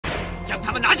将他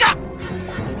们拿下！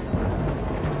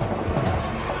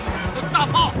大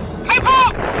炮，开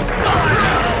炮！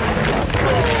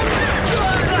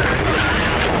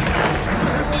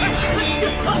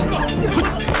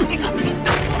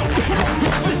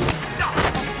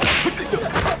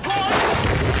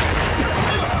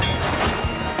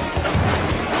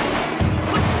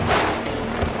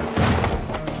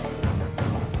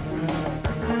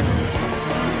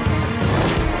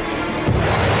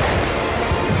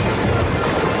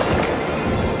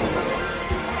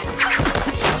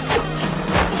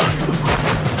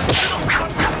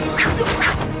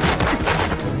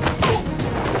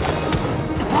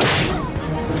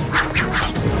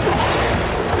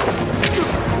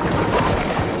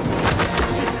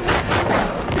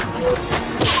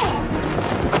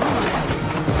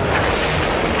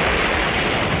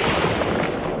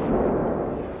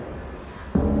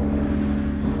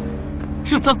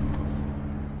圣僧，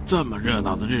这么热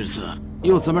闹的日子，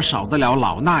又怎么少得了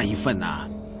老衲一份呢？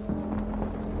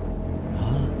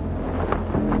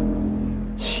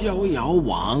逍遥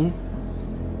王，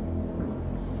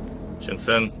圣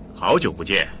僧，好久不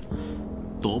见。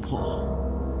夺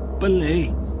魄、奔雷、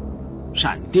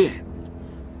闪电，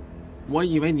我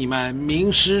以为你们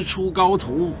名师出高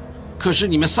徒，可是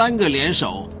你们3个联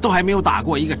手都还没有打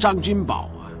过一个张君宝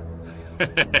啊！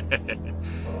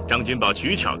张君宝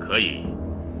取巧可以，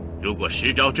如果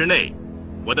10招之内，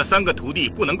我的3个徒弟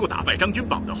不能够打败张君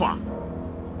宝的话，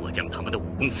我将他们的武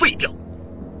功废掉。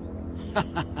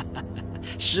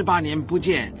18年不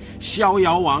见，逍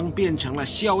遥王变成了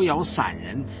逍遥散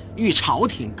人，与朝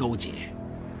廷勾结。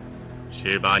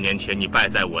18年前你败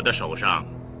在我的手上，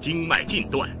经脉尽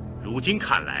断，如今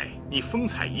看来你风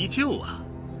采依旧啊。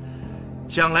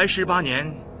想来18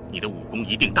年，你的武功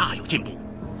一定大有进步。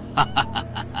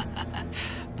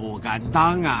不敢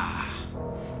当啊！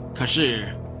可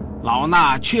是，老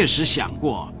衲确实想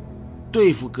过，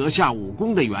对付阁下武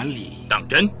功的原理。当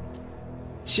真？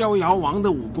逍遥王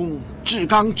的武功至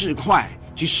刚至快，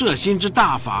其摄心之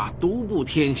大法独步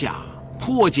天下，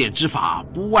破解之法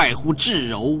不外乎至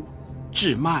柔、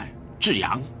至慢、至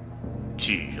阳。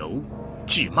至柔、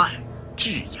至慢、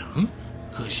至阳。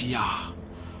可惜啊，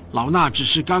老衲只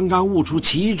是刚刚悟出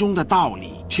其中的道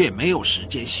理，却没有时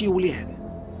间修炼。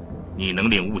你能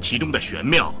领悟其中的玄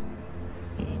妙，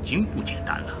已经不简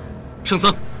单了。圣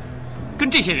僧，跟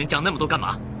这些人讲那么多干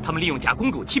嘛？他们利用假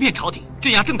公主欺骗朝廷，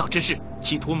镇压正道之士，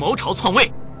企图谋朝篡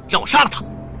位，让我杀了他。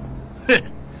哼，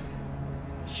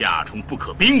夏虫不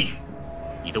可冰也！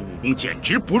你的武功简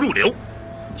直不入流，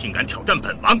竟敢挑战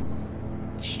本王，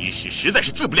其实实在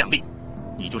是自不量力。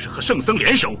你就是和圣僧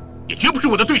联手，也绝不是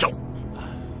我的对手。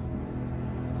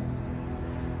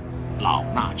老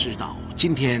衲知道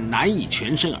今天难以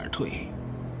全身而退，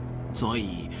所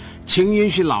以请允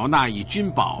许老衲与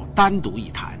君宝单独一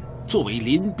谈，作为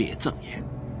临别赠言。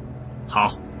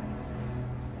好，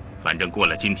反正过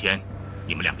了今天，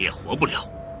你们2个也活不了。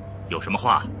有什么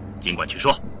话尽管去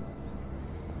说。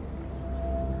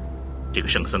这个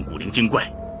圣僧古灵精怪，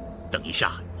等一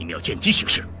下你们要见机行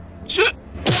事。是。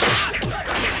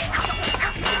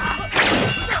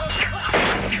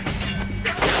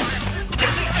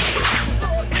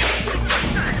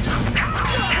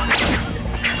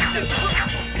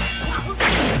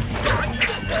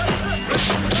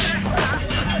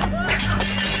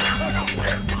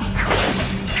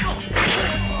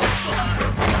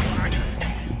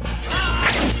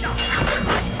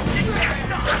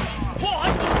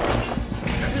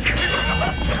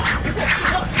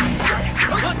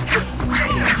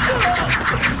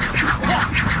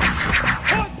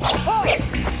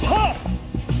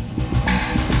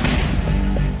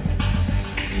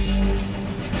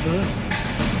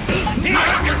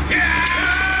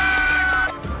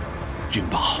君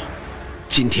宝，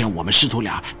今天我们师徒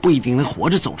俩不一定能活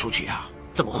着走出去啊！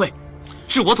怎么会？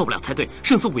是我走不了才对。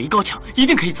圣僧武艺高强，一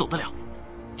定可以走得了。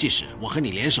即使我和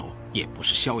你联手，也不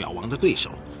是逍遥王的对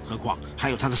手。何况还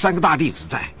有他的3个大弟子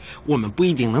在，我们不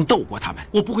一定能斗过他们。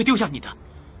我不会丢下你的。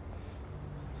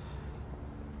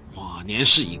我年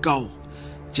事已高，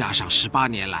加上18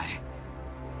年来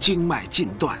经脉尽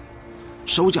断，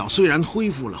手脚虽然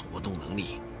恢复了活动能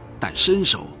力，但身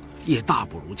手也大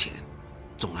不如前。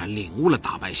纵然领悟了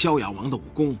打败逍遥王的武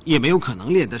功，也没有可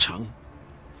能练得成。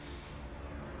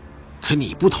可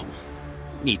你不同，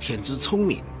你天资聪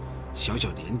明，小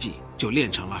小年纪就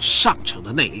练成了上乘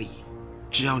的内力。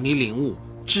只要你领悟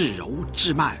至柔、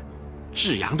至慢、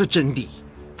至阳的真谛，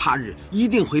他日一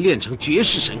定会练成绝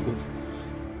世神功，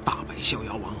打败逍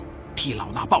遥王，替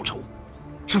老衲报仇。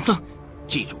圣僧，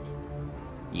记住，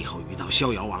以后遇到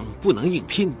逍遥王不能硬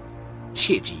拼，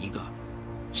切记一个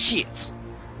谢字。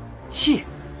谢。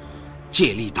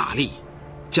借力打力，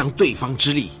将对方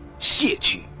之力卸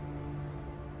去。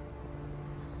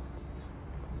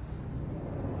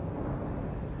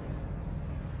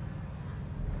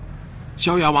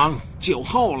逍遥王酒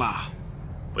后了，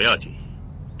不要紧。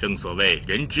正所谓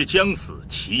人之将死，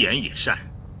其言也善。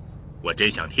我真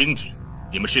想听听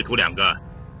你们师徒两个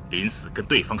临死跟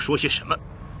对方说些什么。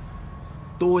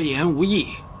多言无益，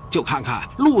就看看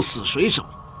鹿死谁手。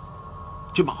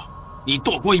君宝，你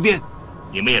躲过一边，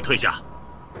你们也退下。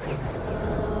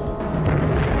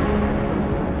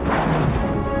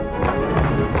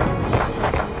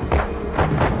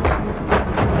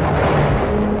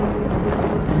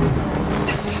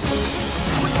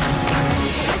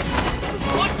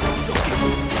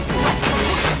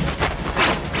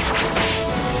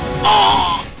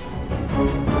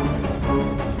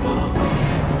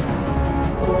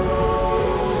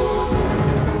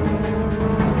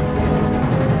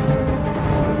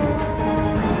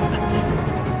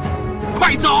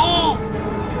快走！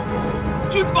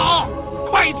君宝，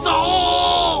快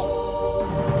走！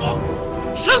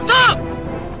圣僧，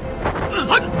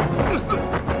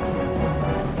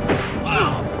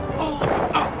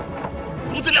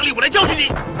不自量力，我来教训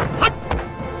你。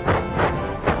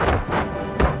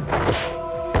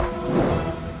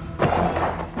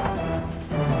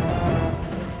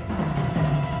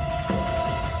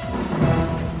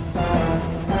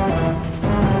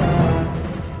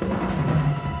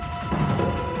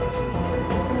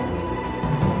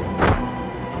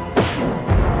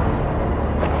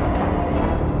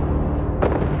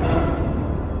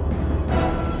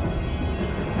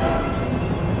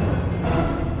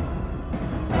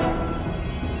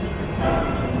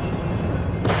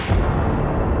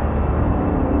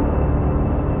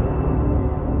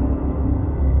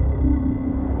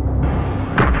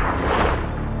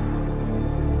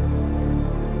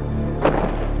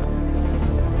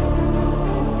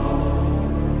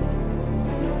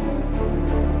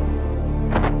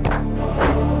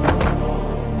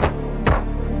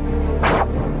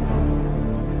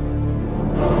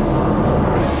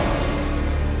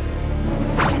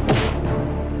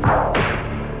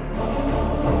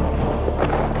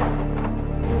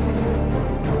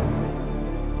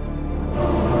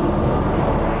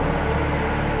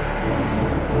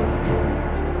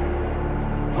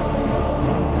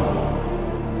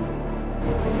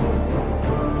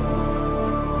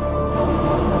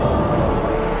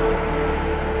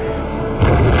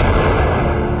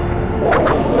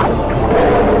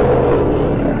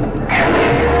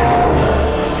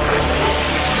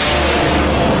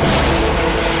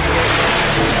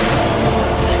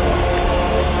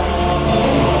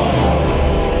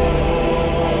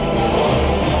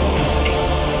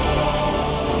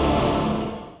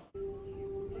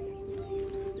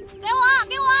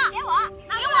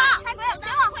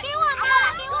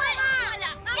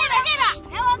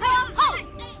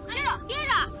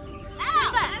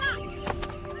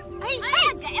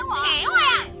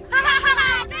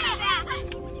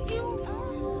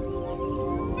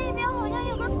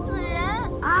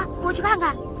我去看看。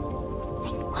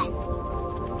哎，快！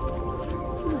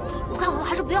我看我们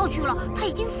还是不要去了，他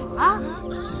已经死了。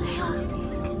哎呦，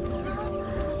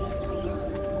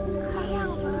看样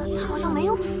子他好像没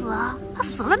有死啊，他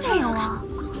死了没有啊？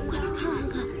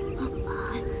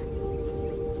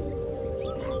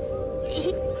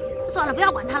算了，不要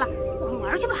管他了，我们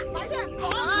玩去吧。玩去！好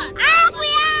了啊！不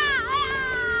要！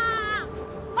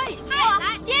哎呀！哎，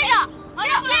来，接着，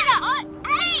接着，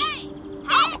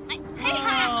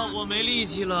我没力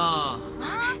气了。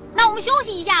那我们休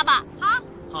息一下吧。好。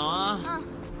好啊。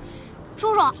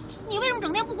叔叔，你为什么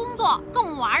整天不工作，跟我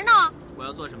们玩呢？我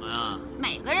要做什么呀？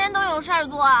每个人都有事儿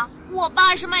做啊。我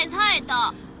爸是卖菜的，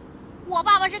我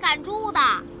爸爸是赶猪的，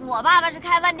我爸爸是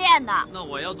开饭店的。那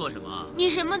我要做什么？你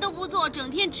什么都不做，整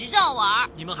天只知道玩。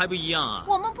你们还不一样啊？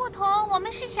我们不同，我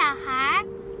们是小孩。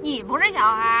你不是小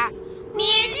孩，你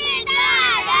是大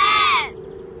人。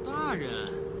大人？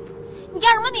你叫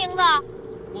什么名字？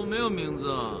我没有名字。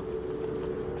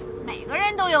每个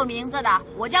人都有名字的。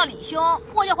我叫李兄，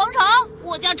我叫黄成，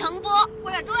我叫程波，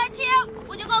我叫朱兰青，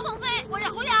我叫高鹏飞，我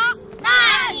叫胡晓。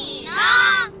那你呢？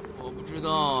我不知道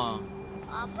啊。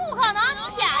不可能！你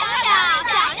想一想，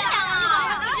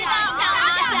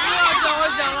你不要叫我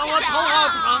想了，我头好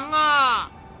疼啊！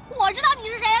我知道你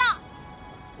是谁了。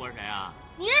我是谁啊？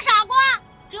你是傻瓜，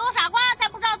只有傻瓜才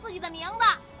不知道自己的名字。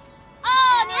哦，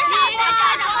你是傻瓜。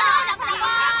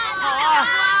好啊，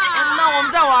那我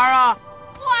们再玩啊。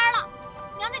不玩了，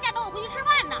你要在家等我回去吃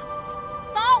饭呢。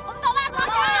走，我们走吧，走。回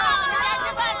家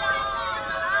吃饭了。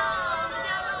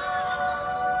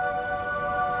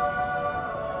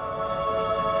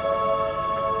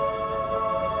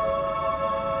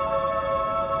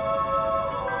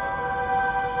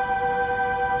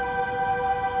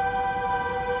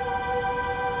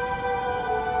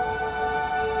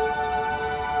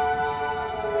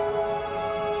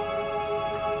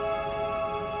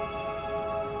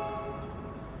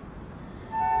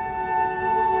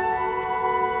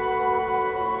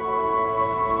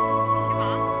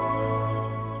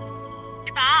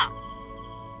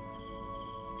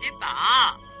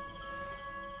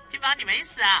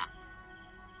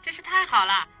真是太好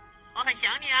了，我很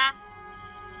想你啊。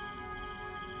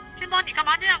君宝，你干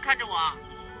嘛这样看着我？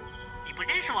你不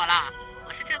认识我了？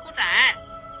我是鹧鸪仔。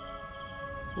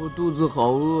我肚子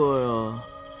好饿呀，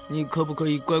你可不可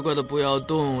以乖乖的不要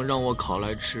动，让我烤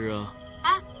来吃啊？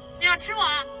啊，你要吃我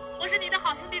啊？我是你的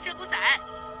好兄弟鹧鸪仔，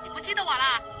你不记得我了？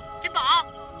君宝，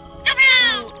救命！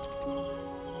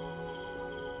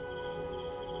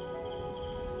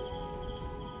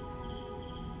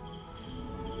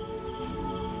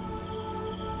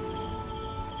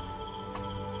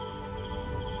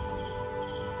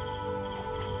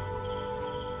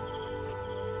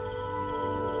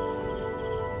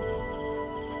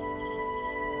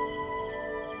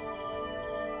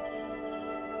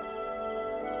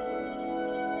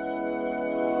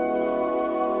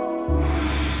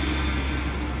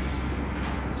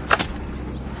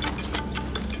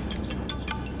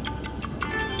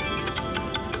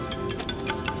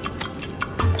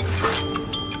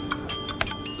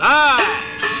来，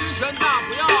十拳大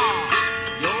不要，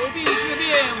有病治病，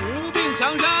无病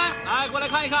强身。来，过来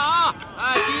看一看啊！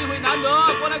哎，机会难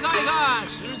得，过来看一看，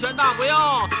十拳大不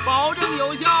要，保证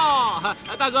有效。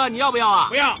哎，大哥，你要不要啊？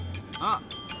不要。啊，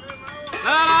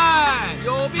来来来，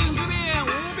有病治病，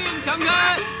无病强身。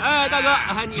哎，大哥，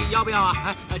你要不要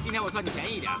啊？哎，今天我算你便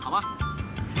宜一点，好吗？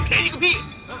便宜个屁！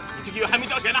你这个月还没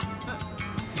交钱呢。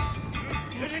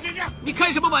你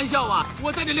开什么玩笑啊！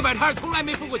我在这里摆摊从来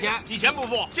没付过钱。以前不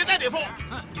付，现在得付。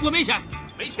我没钱。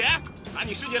没钱？拿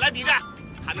你师姐来抵债，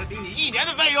还能顶你1年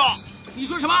的费用。你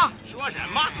说什么？说什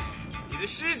么？你的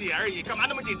师姐而已，干嘛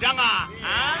那么紧张啊？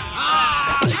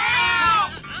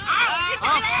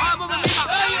不，没打！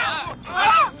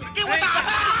给我打他！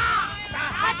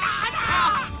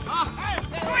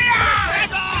对呀！站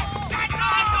住！站住！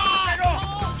站住！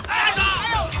站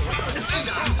住！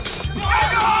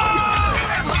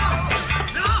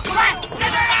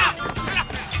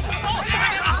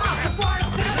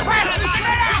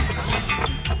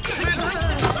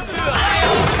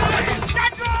站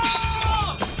住！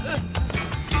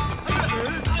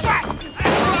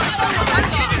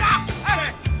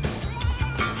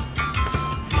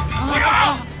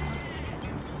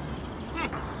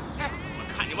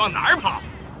往哪儿跑？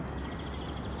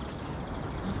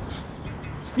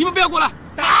你们不要过来！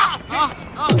打！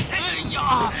哎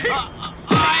呀！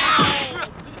哎呀！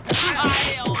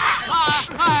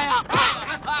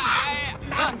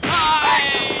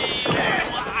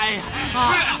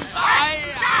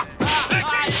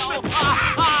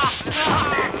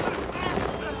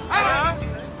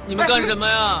你们干什么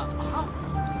呀？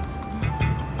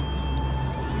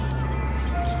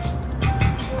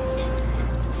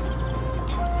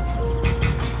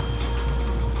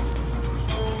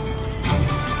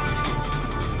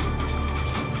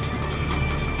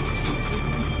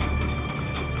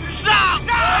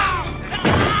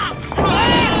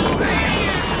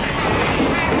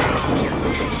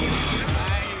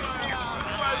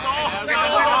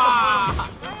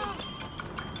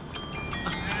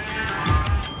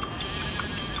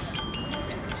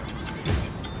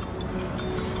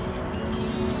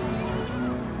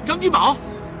张君宝，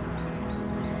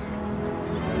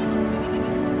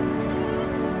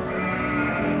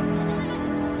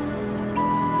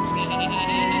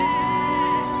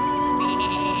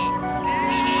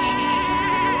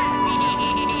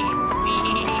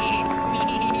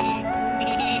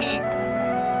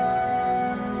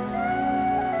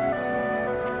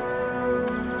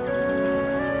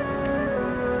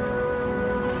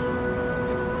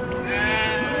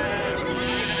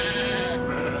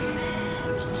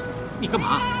你干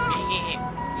嘛？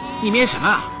你咩什么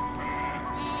啊？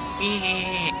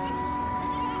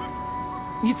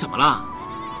你怎么了？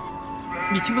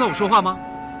你听不到我说话吗？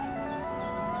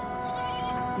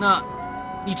那，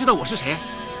你知道我是谁？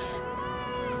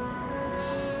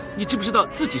你知不知道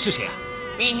自己是谁啊？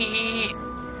哎呀，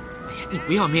你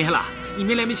不要咩了，你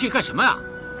咩来咩去干什么啊？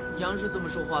羊是这么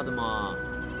说话的吗？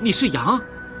你是羊？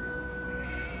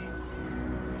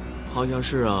好像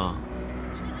是啊。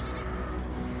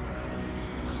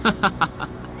哈哈哈哈！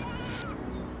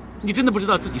你真的不知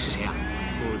道自己是谁啊？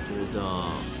不知道。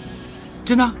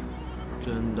真的？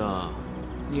真的。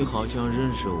你好像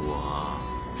认识我啊。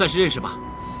算是认识吧。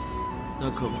那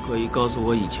可不可以告诉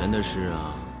我以前的事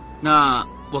啊？那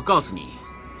我告诉你，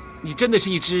你真的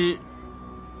是一只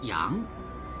羊。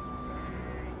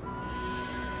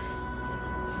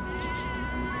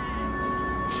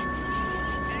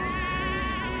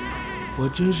我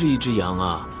真是一只羊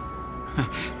啊！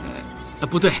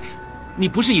不对，你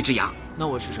不是一只羊。那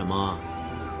我是什么？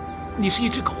你是一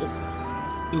只狗。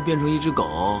又变成一只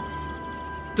狗？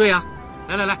对呀。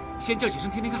来，先叫几声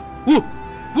听听看。喔，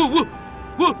喔，喔，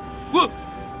喔，喔。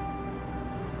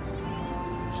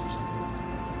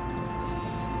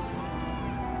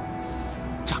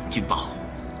君宝，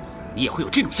你也会有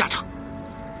这种下场。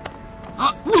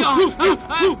啊！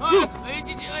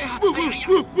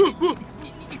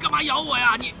你干嘛咬我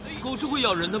呀？你狗是会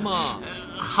咬人的吗？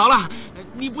好了，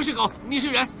你不是狗，你是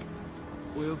人。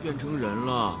我又变成人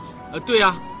了。对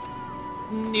呀，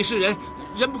你是人，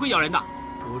人不会咬人的。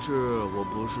不是，我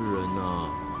不是人呐。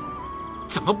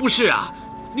怎么不是啊？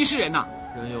你是人呐。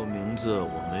人有名字，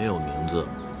我没有名字。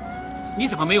你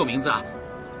怎么没有名字啊？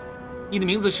你的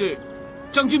名字是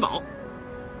张君宝。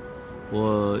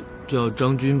我叫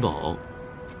张君宝。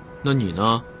那你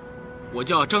呢？我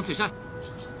叫张翠山。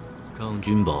张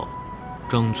君宝，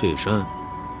张翠山。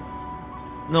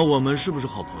那我们是不是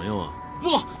好朋友啊？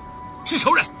不，是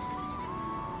仇人。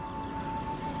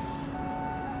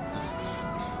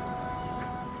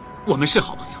我们是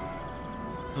好朋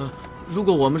友。如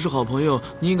果我们是好朋友，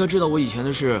你应该知道我以前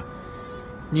的事，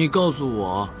你告诉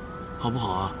我，好不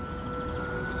好啊？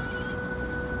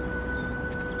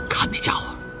看那家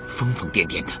伙疯疯癫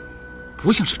癫的，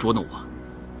不像是捉弄我，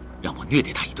让我虐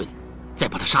待他一顿，再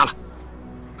把他杀了，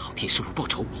好替师傅报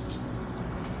仇。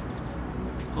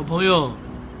好朋友，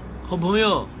好朋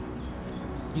友，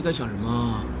你在想什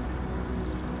么？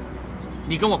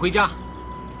你跟我回家，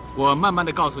我慢慢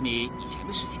的告诉你以前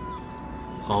的事情。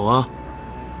好啊。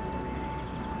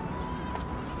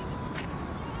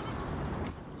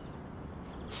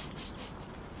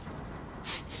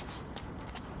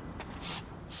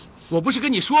我不是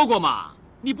跟你说过吗？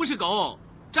你不是狗，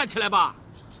站起来吧。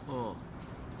哦。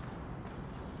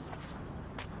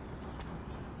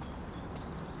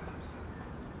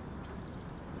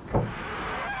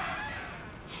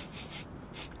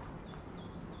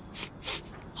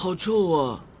好臭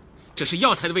啊！这是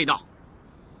药材的味道。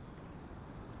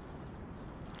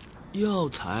药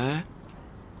材？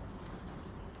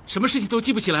什么事情都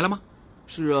记不起来了吗？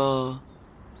是啊，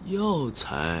药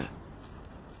材。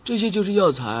这些就是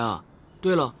药材啊！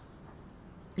对了，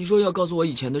你说要告诉我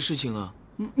以前的事情啊？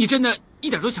你真的一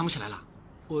点都想不起来了？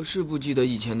我是不记得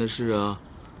以前的事啊，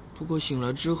不过醒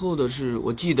来之后的事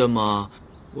我记得吗？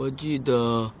我记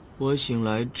得我醒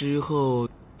来之后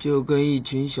就跟一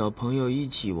群小朋友一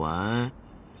起玩，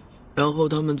然后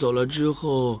他们走了之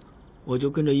后，我就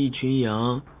跟着一群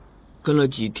羊，跟了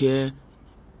几天，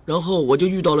然后我就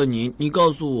遇到了你，你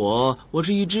告诉我我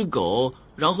是一只狗。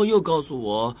然后又告诉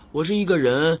我我是一个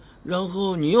人，然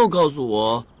后你又告诉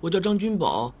我我叫张君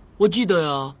宝，我记得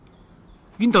呀。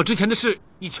晕倒之前的事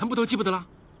你全部都记不得了？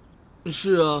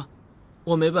是啊，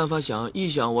我没办法想，一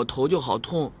想我头就好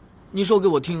痛。你说给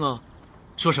我听啊。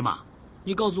说什么？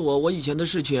你告诉我以前的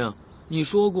事情。你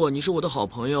说过你是我的好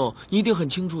朋友，你一定很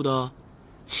清楚的。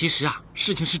其实啊，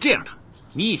事情是这样的，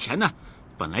你以前呢，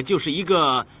本来就是一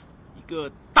个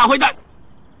大坏蛋。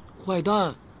坏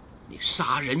蛋？你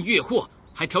杀人越货，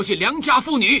还调戏良家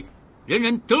妇女，人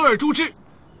人得而诛之，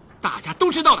大家都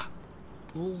知道的。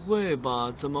不会吧？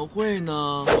怎么会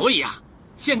呢？所以啊，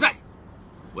现在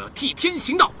我要替天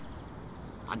行道，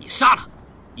把你杀了，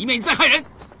以免你再害人。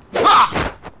啊！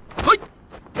嘿！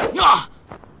呀！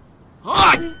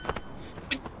啊！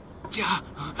呀！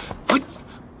嘿！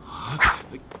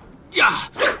呀！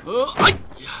哎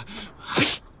呀！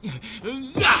嘿！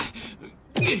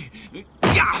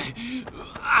呀！呀！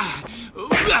哎！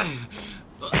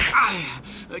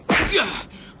哎呀！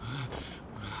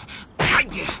哎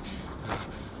呀！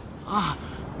啊！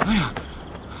哎呀！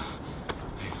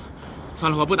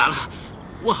算了，我不打了，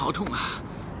我好痛啊！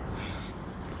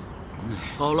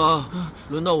好了，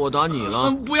轮到我打你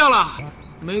了。不要了，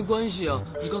没关系啊，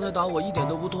你刚才打我一点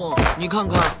都不痛，你看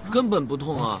看，根本不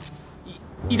痛啊。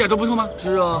一点都不痛吗？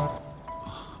是啊。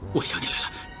我想起来了，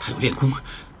他有练功。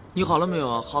你好了没有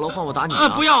啊？好了，换我打你啊！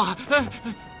不要啊！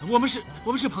我们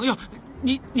是朋友，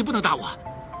你不能打我。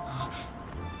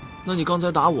那你刚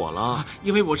才打我了？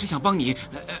因为我是想帮你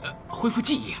恢复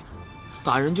记忆。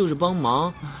打人就是帮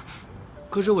忙，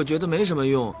可是我觉得没什么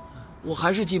用，我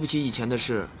还是记不起以前的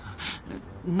事。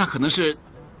那可能是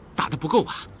打得不够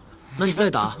吧？那你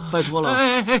再打，拜托了。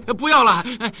不要了，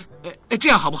这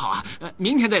样好不好啊？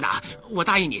明天再打，我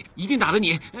答应你，一定打得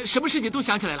你什么事情都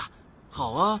想起来了。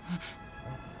好啊，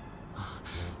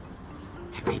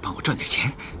还可以帮我赚点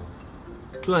钱。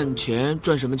赚钱？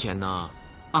赚什么钱呢？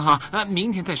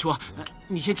明天再说，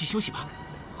你先去休息吧。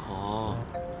好。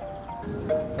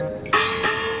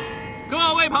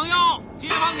各位朋友、街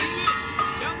坊邻居，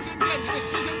强身健体的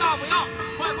十全大补药，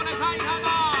快过来看一看呐！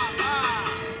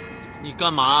你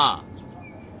干嘛？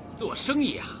做生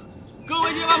意啊！各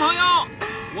位街坊朋友，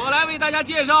我来为大家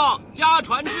介绍家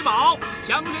传之宝、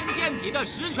强身健体的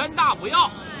十全大补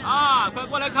药啊！快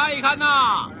过来看一看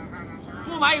呐！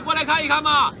不买也过来看一看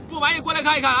嘛！不买也过来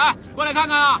看一看，哎，过来看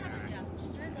看啊！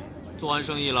做完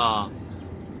生意了？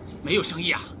没有生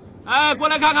意啊！哎，过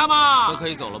来看看嘛。那可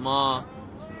以走了吗？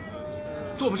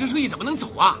做不成生意怎么能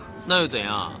走啊？那又怎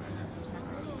样？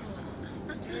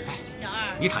哎，小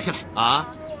二，你躺下来啊！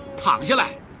躺下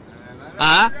来！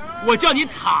啊！我叫你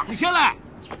躺下来！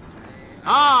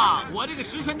啊，我这个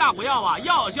十全大补药啊，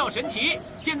药效神奇。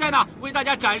现在呢，为大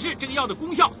家展示这个药的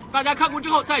功效，大家看过之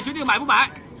后再决定买不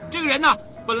买。这个人呢，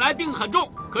本来病很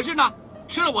重，可是呢，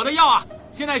吃了我的药啊，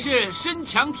现在是身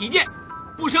强体健，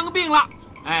不生病了。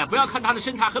哎，不要看他的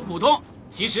身材很普通，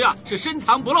其实啊是深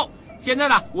藏不露。现在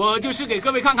呢，我就试给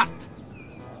各位看看，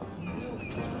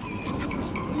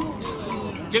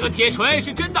这个铁锤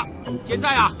是真的。现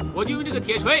在啊，我就用这个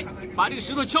铁锤把这个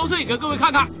石头敲碎，给各位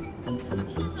看看。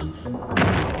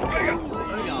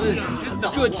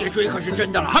这铁锤可是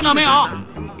真的了，看到没有？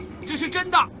这是真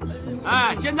的。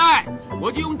哎，现在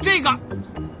我就用这个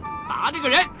打这个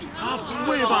人。啊，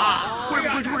不会吧？会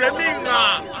不会出人命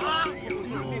啊？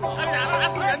他俩打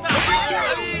死人的！哎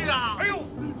呀！哎呦！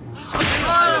没事啊！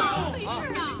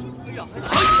哎呀！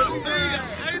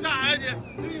还打呀你！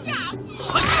吓死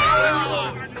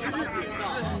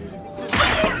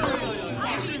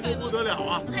这个不得了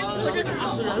啊！这打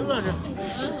死人了这！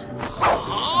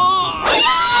好！哎呀！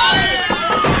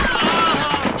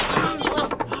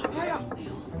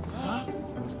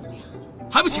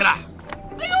还不起来？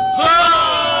哎呦！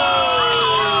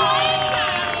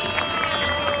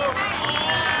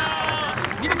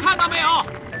你们看到没有？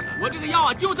我这个药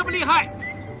啊就这么厉害，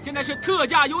现在是特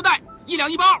价优待，1两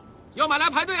1包，要买来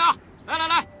排队啊！来来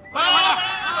来，快来快来！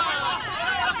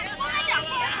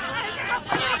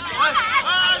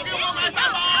给我买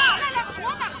3包！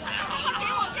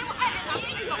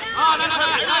啊，来来来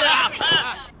来来！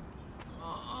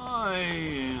哎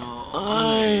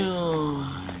呦！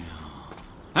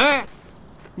哎，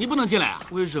你不能进来啊！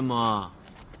为什么？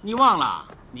你忘了，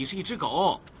你是一只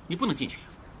狗，你不能进去。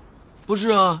不是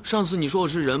啊，上次你说我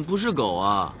是人，不是狗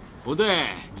啊。不对，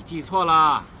你记错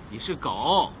了，你是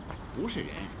狗，不是人。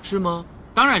是吗？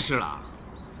当然是了。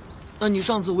那你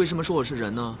上次为什么说我是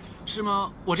人呢？是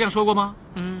吗？我这样说过吗？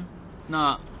嗯，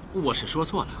那我是说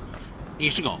错了。你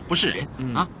是狗，不是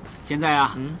人。啊，现在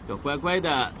啊，要乖乖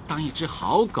的当一只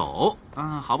好狗，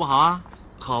好不好啊？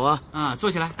好啊。啊，坐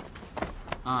起来。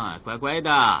啊，乖乖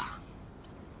的。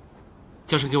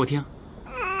叫声给我听。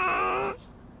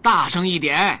大声一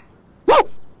点。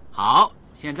好，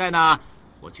现在呢，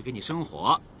我去给你生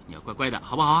火，你要乖乖的，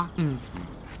好不好啊？嗯。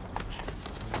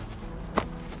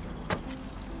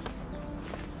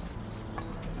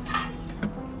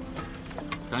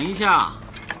等一下，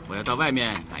我要到外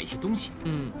面买一些东西，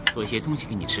做一些东西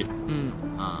给你吃，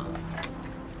啊，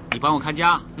你帮我看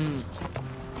家，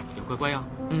要乖乖呀，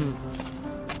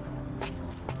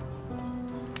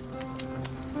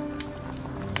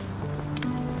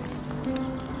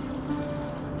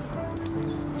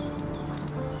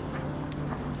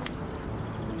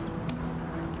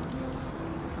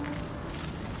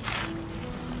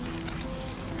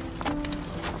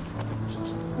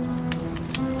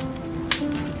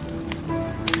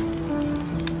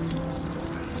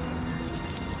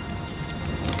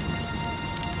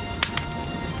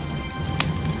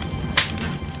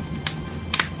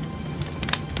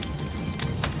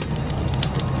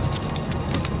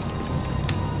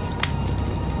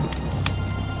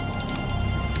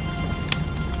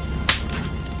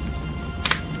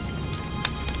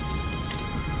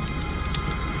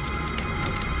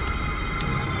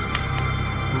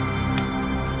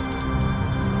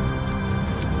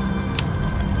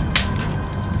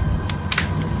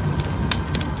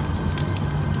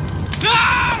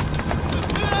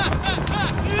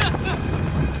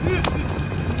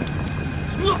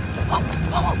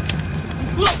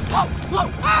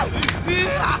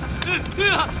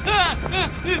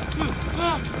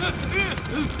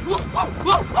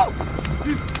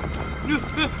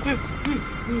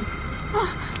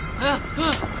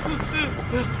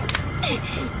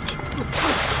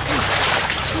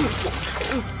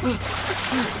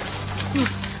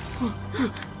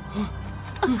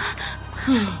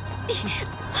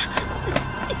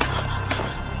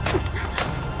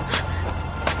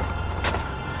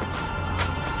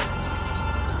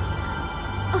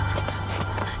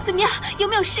怎么样？有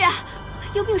没有事啊？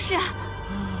有没有事啊？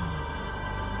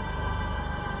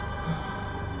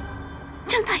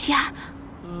张大侠，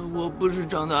我不是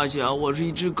张大侠，我是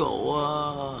一只狗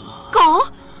啊。狗？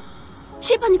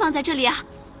谁把你绑在这里啊？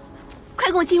快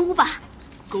跟我进屋吧。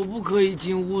狗不可以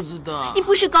进屋子的。你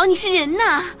不是狗，你是人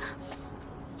呐！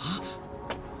啊！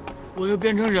我又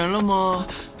变成人了吗？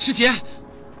师姐，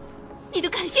你都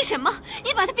干了些什么？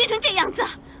你把它变成这样子？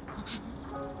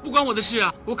不关我的事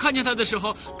啊！我看见他的时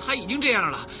候，他已经这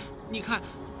样了。你看，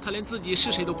他连自己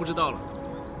是谁都不知道了。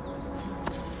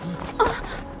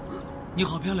你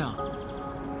好漂亮。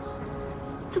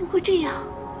怎么会这样？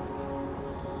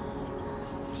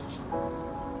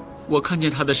我看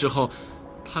见他的时候，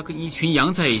他跟一群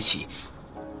羊在一起，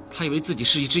他以为自己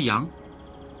是一只羊。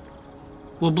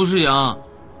我不是羊，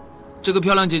这个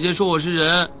漂亮姐姐说我是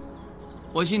人，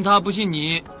我信她不信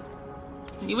你。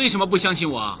你为什么不相信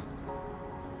我啊？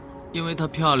因为她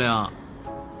漂亮。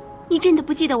你真的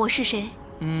不记得我是谁？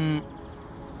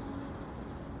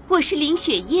我是林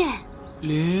雪燕。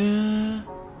林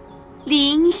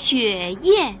雪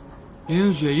燕。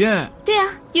林雪燕。对啊，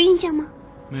有印象吗？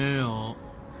没有。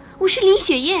我是林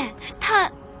雪燕，她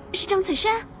是张翠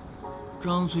山。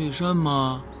张翠山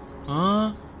吗？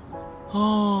啊？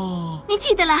哦。你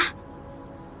记得啦？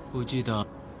不记得。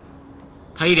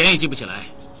他一点也记不起来。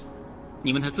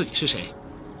你问他自己是谁，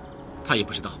他也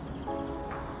不知道。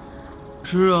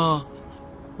是啊，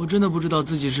我真的不知道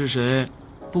自己是谁，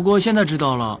不过现在知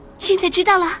道了。现在知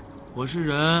道了。我是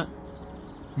人，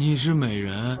你是美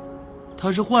人，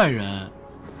他是坏人。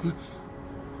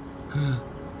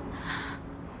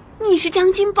你是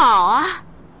张君宝啊，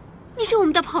你是我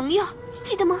们的朋友，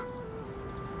记得吗？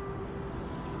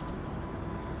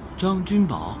张君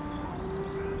宝，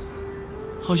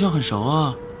好像很熟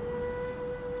啊。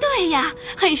对呀，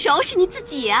很熟，是你自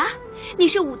己啊。你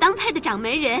是武当派的掌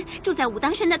门人，住在武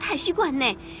当山的太虚观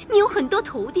内，你有很多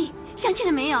徒弟，想起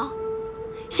来没有？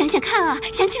想想看啊，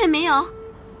想起来没有？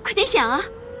快点想啊！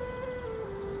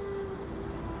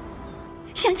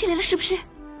想起来了是不是？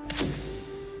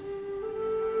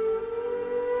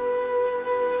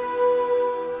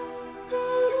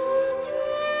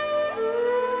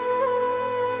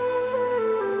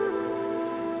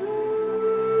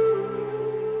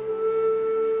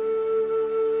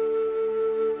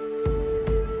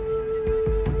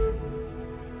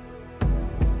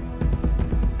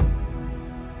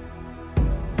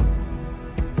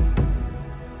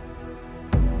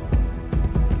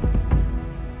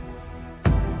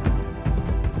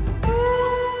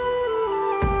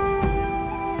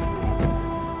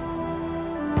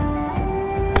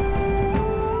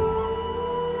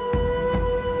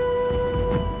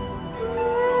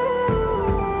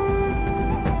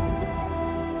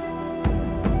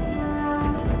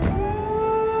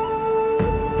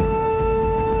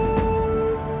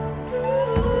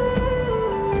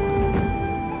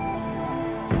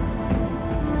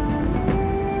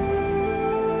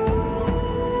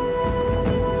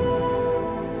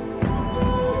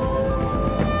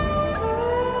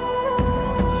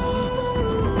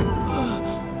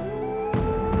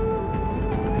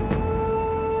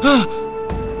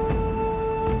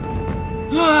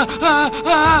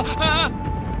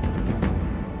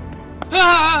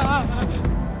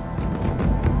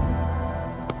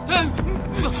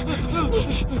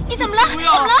你怎么了？不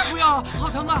要！怎么了？不要！好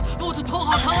疼啊！我的头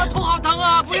好疼啊！头好疼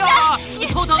啊！不要啊！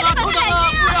头疼啊！头疼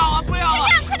啊！不要啊！不要啊！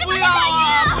不要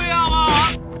啊！不要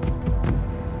啊！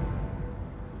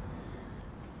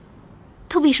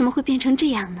他为什么会变成这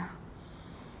样呢？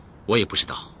我也不知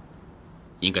道，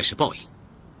应该是报应。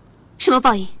什么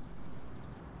报应？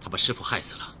他把师父害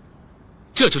死了，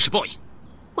这就是报应。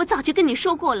我早就跟你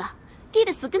说过了，爹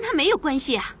的死跟他没有关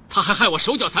系啊。他还害我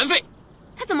手脚残废。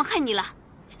他怎么害你了？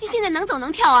你现在能走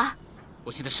能跳啊？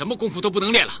我现在什么功夫都不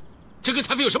能练了，这跟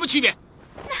残废有什么区别？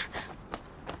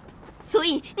所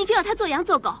以你就要他做羊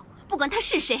做狗，不管他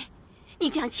是谁。你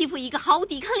这样欺负一个毫无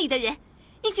抵抗力的人，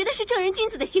你觉得是正人君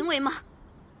子的行为吗？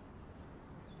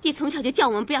爹从小就叫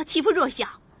我们不要欺负弱小，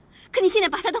可你现在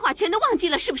把他的话全都忘记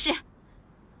了，是不是？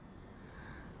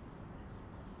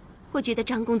我觉得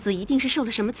张公子一定是受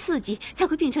了什么刺激，才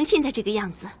会变成现在这个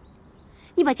样子。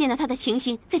你把见到他的情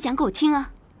形再讲给我听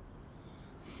啊。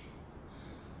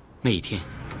那一天，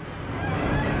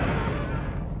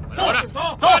快点，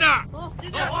走，快点，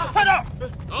快点，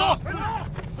走，快点，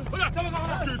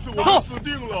这次我们死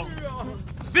定了！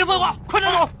别废话，快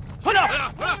点走，快点，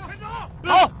快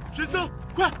走！神僧，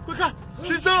快看，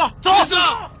神僧啊！走，神僧，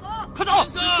快走，神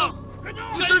僧，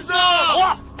神僧，走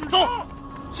啊，走，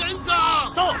神僧，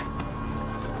走，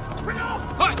快走，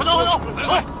快走，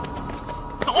快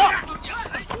走啊！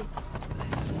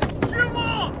师傅，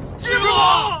师傅，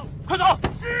快走！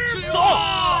师傅，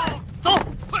走，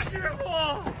快！师傅，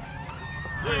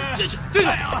进去，进去！哎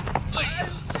呀，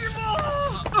师傅，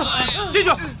进去！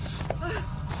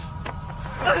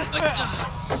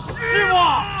师傅，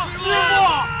师傅，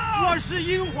我是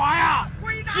樱华呀！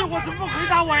师傅怎么不回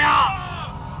答我呀？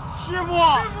师傅，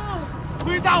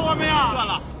回答我们呀！算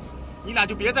了，你俩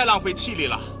就别再浪费气力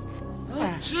了。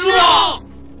师傅，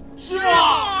师傅。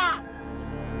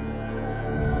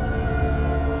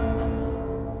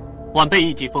晚辈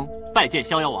易继风拜见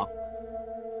逍遥王。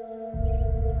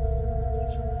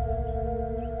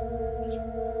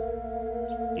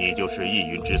你就是易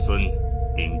云之孙，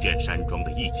名剑山庄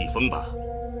的易继风吧？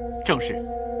正是。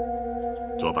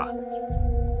坐吧。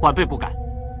晚辈不敢。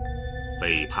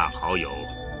背叛好友、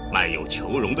卖友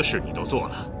求荣的事你都做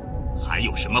了，还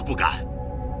有什么不敢？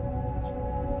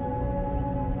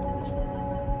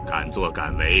敢作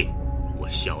敢为，我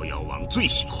逍遥王最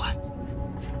喜欢。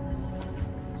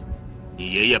你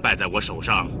爷爷败在我手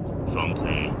上，双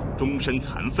腿终身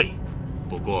残废，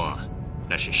不过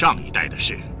那是上一代的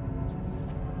事。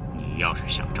你要是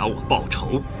想找我报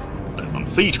仇，本王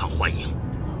非常欢迎。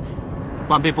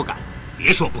晚辈不敢。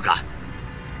别说不敢，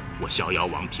我逍遥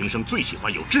王平生最喜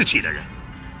欢有志气的人，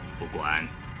不管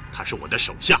他是我的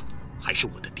手下还是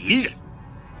我的敌人。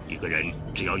一个人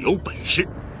只要有本事，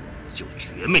就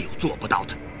绝没有做不到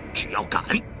的，只要敢。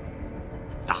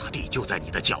大地就在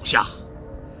你的脚下。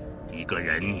一个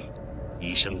人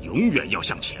一生永远要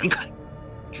向前看，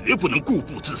绝不能固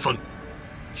步自封，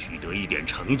取得一点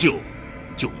成就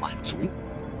就满足。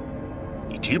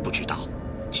你知不知道，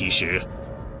其实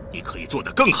你可以做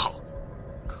得更好，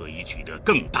可以取得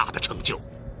更大的成就。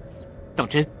当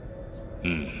真？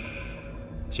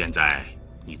现在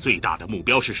你最大的目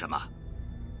标是什么？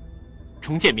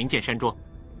重建明剑山庄，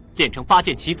练成8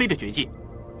剑齐飞的绝技。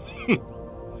哼，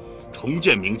重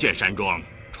建明剑山庄，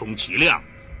充其量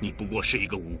你不过是一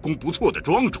个武功不错的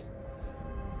庄主。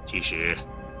其实，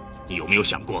你有没有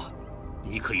想过，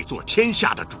你可以做天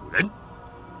下的主人？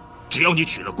只要你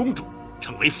娶了公主，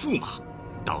成为驸马，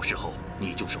到时候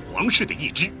你就是皇室的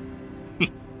一支。哼，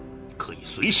可以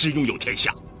随时拥有天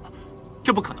下。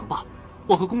这不可能吧？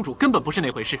我和公主根本不是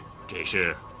那回事。这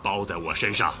事包在我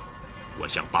身上，我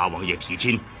向八王爷提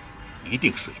亲，一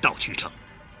定水到渠成。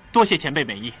多谢前辈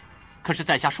美意，可是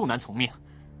在下恕难从命。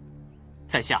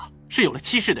在下是有了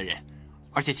妻室的人，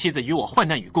而且妻子与我患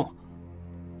难与共，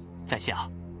在下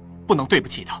不能对不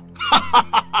起她。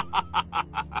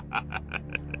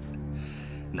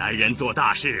男人做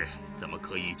大事，怎么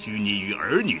可以拘泥于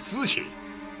儿女私情？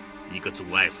一个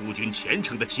阻碍夫君前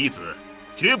程的妻子，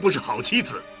绝不是好妻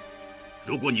子。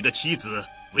如果你的妻子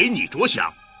为你着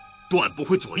想，断不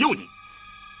会左右你。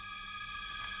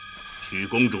娶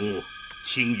公主，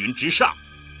青云直上，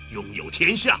拥有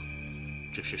天下，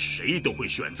这是谁都会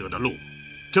选择的路。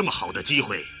这么好的机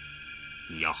会，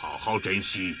你要好好珍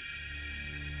惜，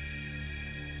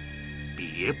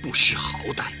别不识好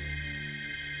歹。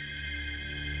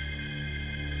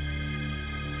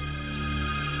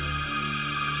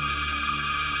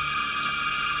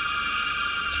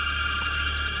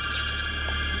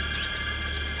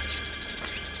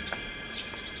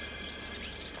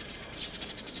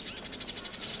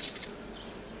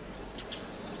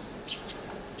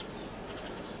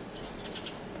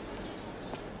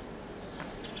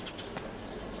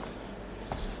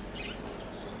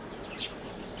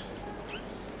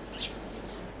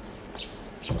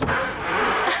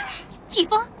季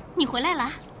风，你回来了。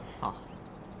啊。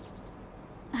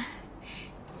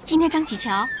今天张启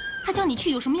乔他叫你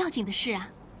去，有什么要紧的事啊？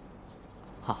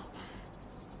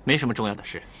没什么重要的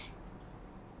事。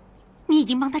你已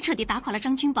经帮他彻底打垮了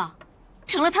张君宝，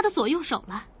成了他的左右手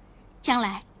了。将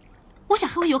来，我想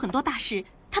还会有很多大事，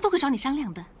他都会找你商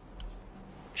量的。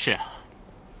是啊。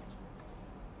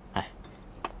哎，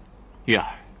月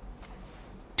儿，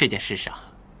这件事上，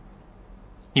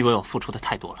你为我付出的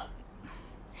太多了。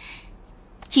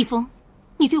季风，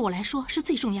你对我来说是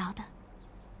最重要的。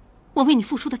我为你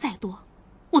付出的再多，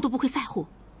我都不会在乎。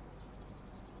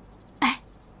哎，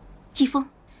季风，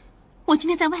我今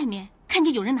天在外面看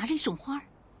见有人拿着一种花，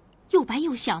又白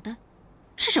又小的，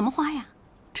是什么花呀？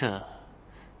这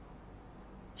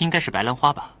应该是白兰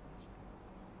花吧？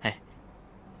哎，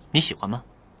你喜欢吗？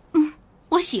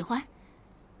我喜欢，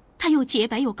它又洁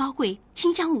白又高贵，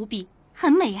清香无比，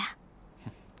很美呀。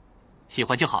喜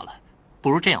欢就好了，不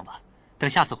如这样吧，等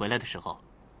下次回来的时候，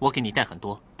我给你带很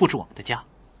多布置我们的家。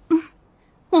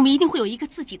我们一定会有一个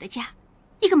自己的家，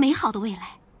一个美好的未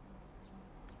来。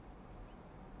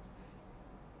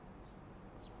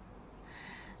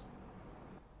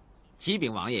启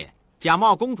禀王爷，假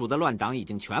冒公主的乱党已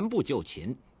经全部就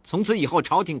擒，从此以后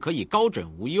朝廷可以高枕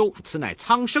无忧，此乃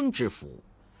苍生之福。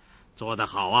做得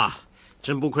好啊，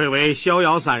真不愧为逍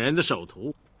遥散人的首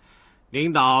徒，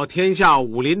领导天下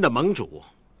武林的盟主。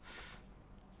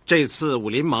这次武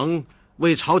林盟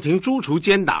为朝廷诛除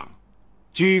奸党，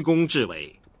居功至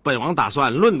伟，本王打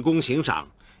算论功行赏，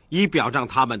以表彰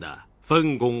他们的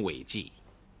丰功伟绩。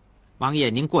王爷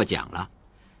您过奖了，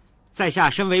在下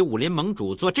身为武林盟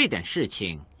主，做这点事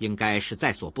情应该是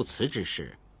在所不辞之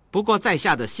事，不过在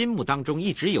下的心目当中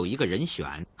一直有一个人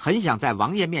选，很想在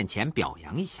王爷面前表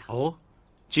扬一下。哦，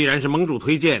既然是盟主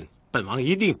推荐，本王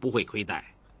一定不会亏待。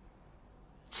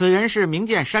此人是明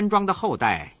鉴山庄的后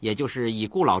代，也就是已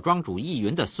故老庄主易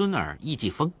云的孙儿易继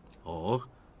峰。哦，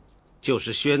就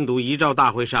是宣读遗诏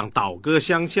大会上倒戈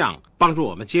相向，帮助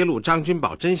我们揭露张君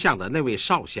宝真相的那位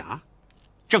少侠。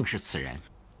正是此人。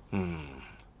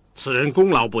此人功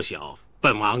劳不小，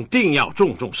本王定要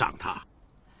重重赏他。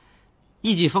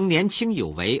易继峰年轻有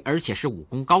为，而且是武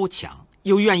功高强，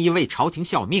又愿意为朝廷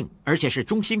效命，而且是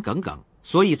忠心耿耿，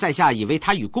所以在下以为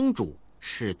他与公主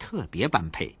是特别般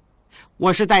配。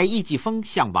我是代易继峰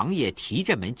向王爷提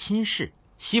这门亲事，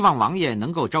希望王爷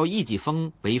能够招易继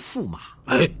峰为驸马。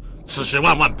此事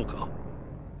万万不可。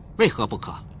为何不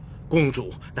可？公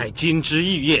主乃金枝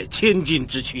玉叶，千金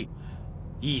之躯，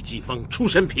易继峰出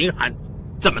身贫寒，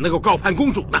怎么能够高攀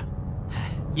公主呢？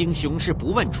英雄是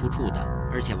不问出处的，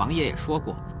而且王爷也说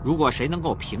过，如果谁能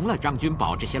够平了张君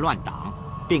宝这些乱党，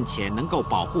并且能够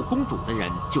保护公主的人，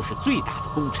就是最大的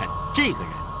功臣。这个人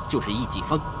就是易继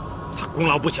峰，他功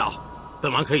劳不小，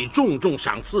本王可以重重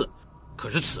赏赐。可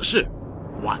是此事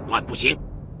万万不行。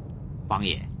王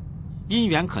爷，姻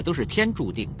缘可都是天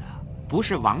注定的，不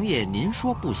是王爷您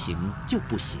说不行就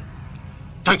不行。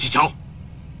张启乔，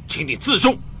请你自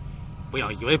重，不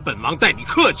要以为本王待你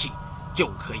客气就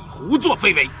可以胡作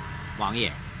非为。王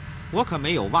爷，我可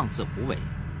没有妄自胡为，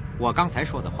我刚才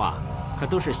说的话可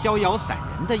都是逍遥散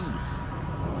人的意思。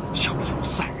逍遥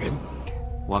散人？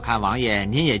我看王爷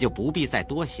您也就不必再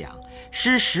多想，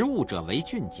识时务者为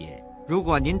俊杰。如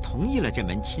果您同意了这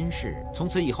门亲事，从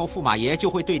此以后驸马爷就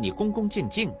会对你恭恭敬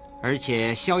敬，而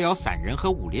且逍遥散人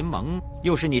和武林盟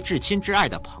又是你至亲至爱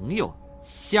的朋友，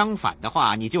相反的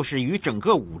话，你就是与整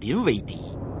个武林为敌。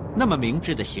那么明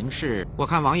智的行事，我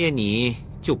看王爷你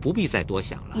就不必再多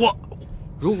想了。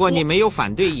如果你没有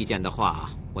反对意见的话，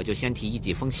我就先替易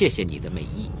继峰谢谢你的美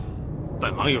意。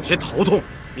本王有些头痛，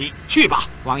你去吧。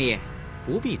王爷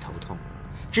不必头痛，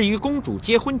至于公主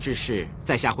结婚之事，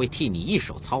在下会替你一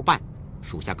手操办。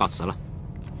属下告辞了。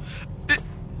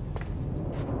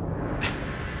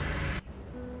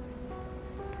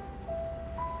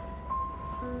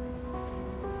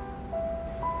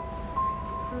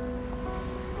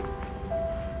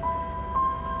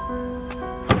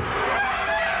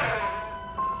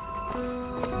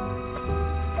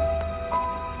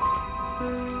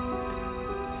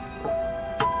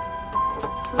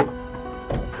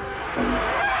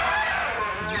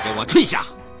你给我退下！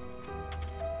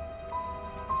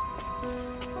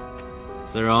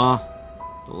子荣，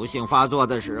毒性发作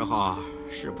的时候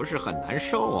是不是很难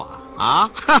受啊？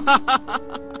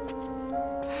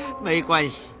没关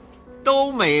系，都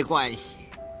没关系。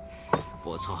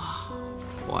不错，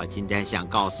我今天想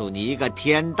告诉你一个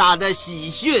天大的喜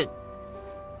讯，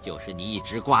就是你一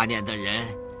直挂念的人，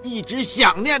一直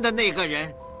想念的那个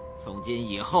人，从今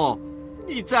以后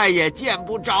你再也见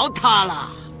不着他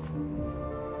了。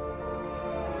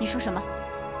你说什么？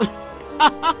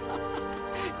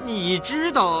你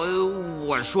知道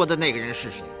我说的那个人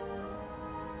是谁？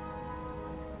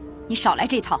你少来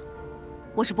这套，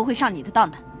我是不会上你的当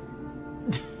的。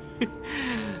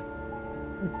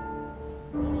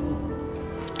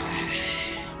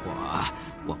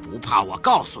我不怕，我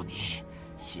告诉你，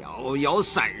逍遥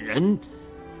散人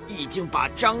已经把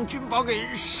张君宝给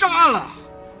杀了。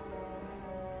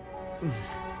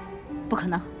不可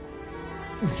能，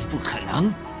不可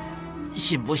能，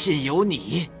信不信由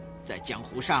你。在江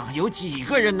湖上有几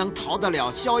个人能逃得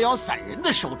了逍遥散人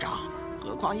的手掌？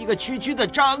何况一个区区的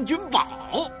张君宝？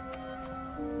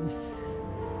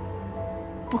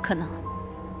不可能，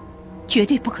绝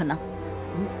对不可能。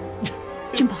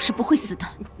君宝是不会死的。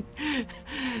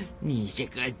你这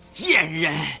个贱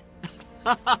人！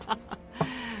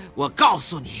我告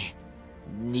诉你，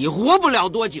你活不了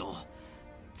多久，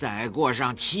再过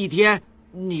上7天，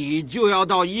你就要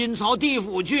到阴曹地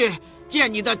府去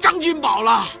见你的张君宝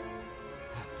了。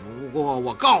不过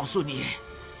我告诉你，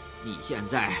你现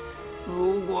在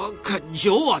如果恳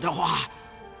求我的话，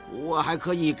我还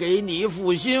可以给你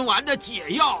抚心丸的解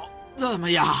药，怎么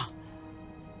样？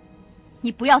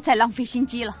你不要再浪费心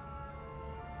机了。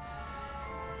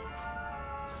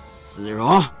子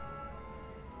荣，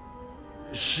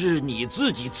是你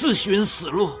自己自寻死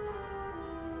路，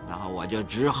那我就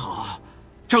只好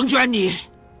成全你。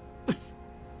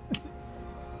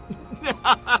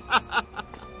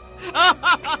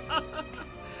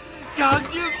张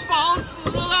君宝死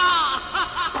了！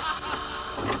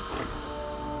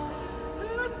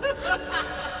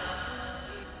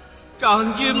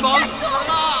张君宝死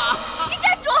了！你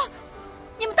站住！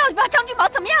你们到底把张君宝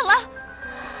怎么样了？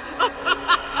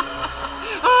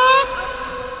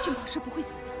君是不会死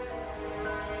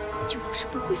的，君宝是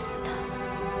不会死的。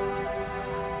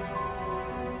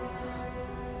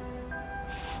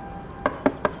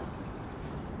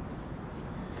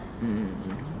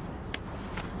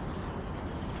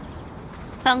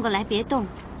翻过来，别动，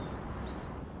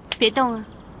别动啊，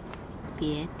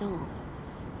别动。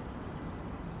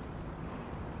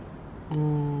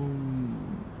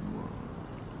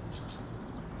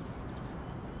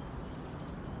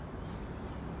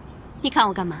你看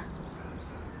我干嘛？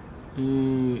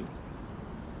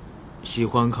喜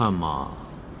欢看吗？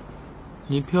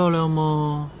你漂亮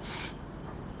吗？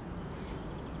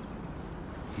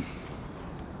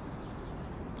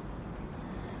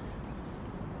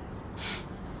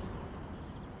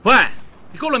喂，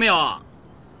你够了没有？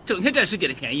整天占师姐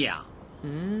的便宜啊！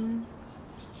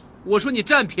我说你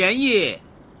占便宜，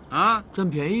啊？占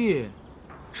便宜，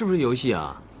是不是游戏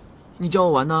啊？你教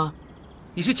我玩呢？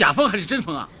你是假疯还是真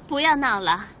疯啊？不要闹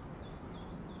了。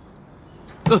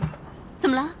怎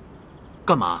么了？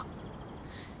干嘛？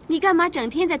你干嘛整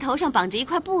天在头上绑着一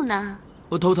块布呢？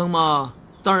我头疼吗？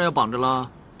当然要绑着了。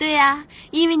对呀，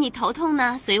因为你头痛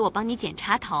呢，所以我帮你检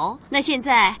查头。那现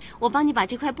在我帮你把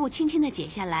这块布轻轻地解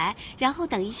下来，然后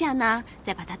等一下呢，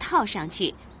再把它套上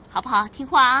去，好不好？听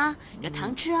话啊，有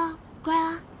糖吃哦，乖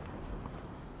啊。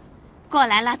过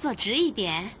来了，坐直一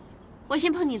点。我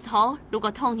先碰你的头，如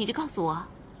果痛你就告诉我。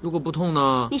如果不痛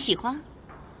呢？你喜欢？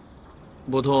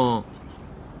不痛，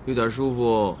有点舒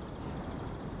服。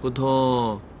不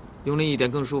痛，用力一点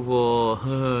更舒服，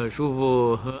呵呵，舒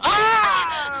服。啊！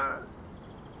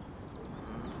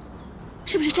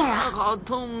是不是这儿啊？好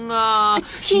痛啊！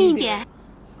轻一点。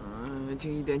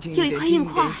轻一点，轻一点。有一块硬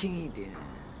块，轻一点。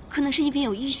可能是因为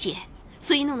有淤血，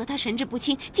所以弄得他神志不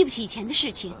清，记不起以前的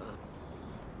事情。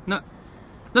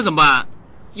那怎么办？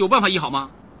有办法医好吗？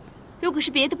如果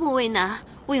是别的部位呢，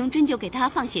我用针灸给他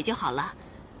放血就好了。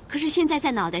可是现在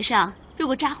在脑袋上，如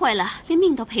果扎坏了，连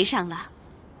命都赔上了。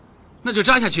那就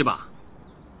扎下去吧。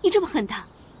你这么恨他？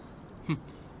哼，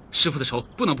师父的仇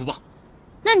不能不报。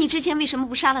那你之前为什么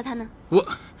不杀了他呢？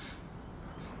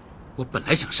我本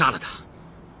来想杀了他，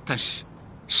但是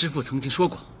师父曾经说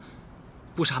过，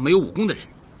不杀没有武功的人，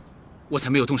我才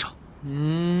没有动手。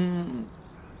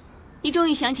你终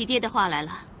于想起爹的话来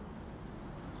了。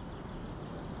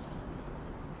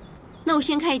那我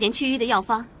先开一点祛瘀的药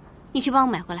方，你去帮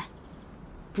我买回来。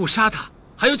不杀他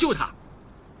还要救他，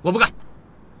我不干。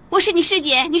我是你师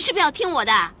姐，你是不是要听我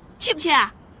的？去不去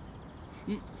啊？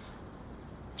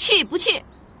去不去？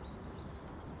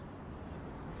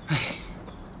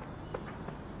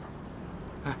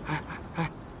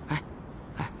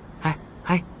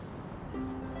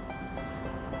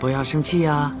不要生气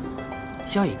呀，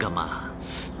笑一个嘛。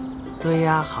对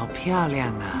呀，好漂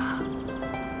亮啊！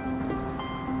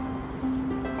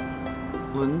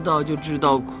闻到就知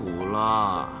道苦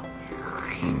了，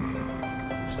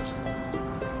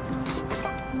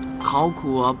好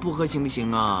苦啊！不喝行不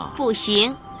行啊？不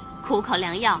行，苦口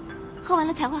良药，喝完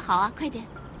了才会好啊！快点。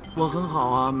我很好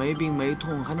啊，没病没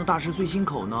痛，还能大食碎心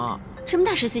口呢。什么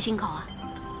大食碎心口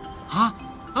啊？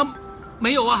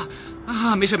没有啊！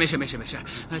没事。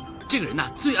这个人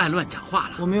呐，最爱乱讲话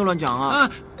了。我没有乱讲啊！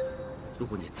如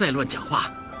果你再乱讲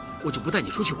话，我就不带你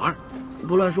出去玩。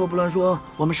不乱说，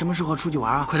我们什么时候出去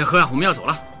玩啊？快点喝啊，我们要走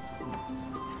了。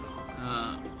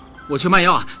我去卖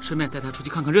药啊，顺便带他出去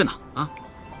看看热闹啊。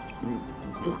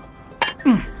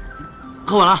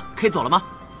喝完了，可以走了吗？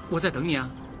我在等你啊。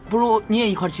不如你也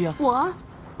一块去啊。我？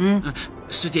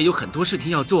师姐有很多事情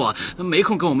要做，没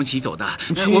空跟我们一起走的。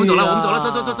我们走了，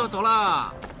走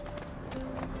了。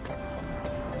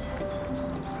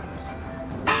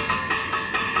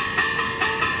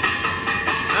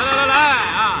来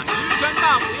啊！十全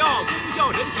大补药，功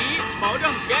效神奇，保证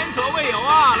前所未有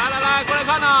啊！来，过来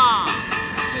看呐！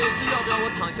这次要不要我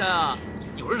躺下啊？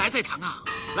有人来再躺啊！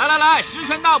来，十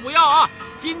全大补药啊！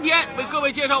今天为各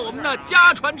位介绍我们的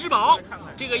家传之宝，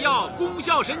这个药功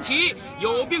效神奇，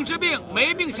有病治病，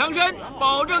没病强身，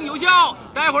保证有效。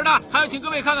待会儿呢，还要请各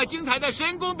位看看精彩的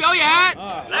神功表演。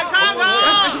来看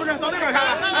看，是不是？到那边看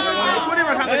看，从这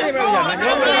边看看，这边演，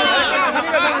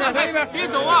这边，别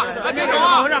走啊！别走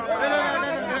啊！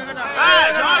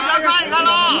哎，瞧看一看喽！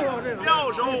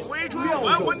妙手回春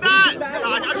还魂丹，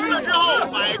大家吃了之后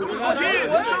百毒不侵，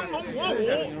生龙活虎，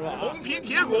铜皮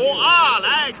铁骨啊！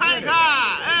来看一看，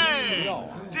哎，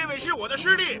这位是我的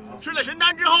师弟，吃了神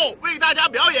丹之后为大家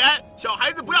表演，小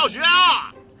孩子不要学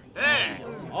啊！哎，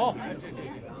好，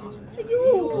哎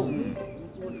呦，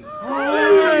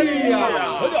哎呀，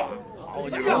瞧瞧，好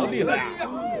家伙，厉害呀！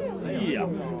哎呀，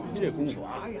这功夫啊！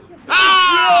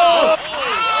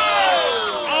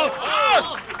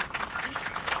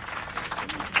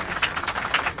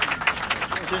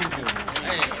真是，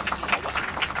哎，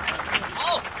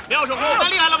好，廖守护，蛮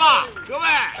厉害了吧？各位，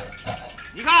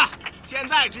你看，现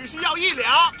在只需要1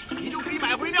两，你就可以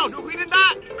买回尿水回针丹。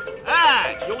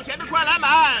哎，有钱的快来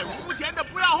买，无钱的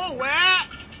不要后悔。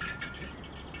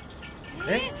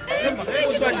哎，这把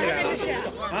这端起来了，这是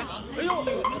啊！哎呦，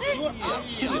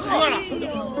喝了！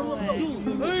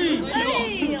哎呦，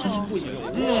这是不行！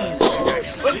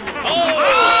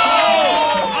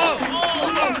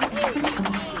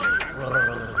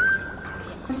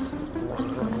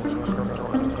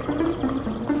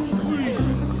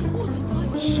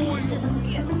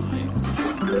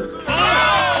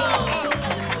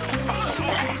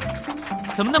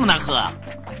怎么那么难喝啊？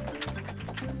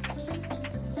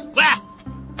喂，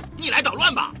你来捣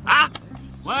乱吧？啊！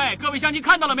喂，各位乡亲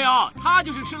看到了没有？他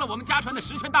就是吃了我们家传的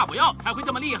10全大补药才会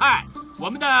这么厉害。我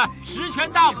们的10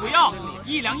全大补药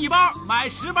，1两1包，买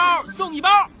10包送1包。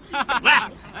喂，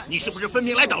你是不是分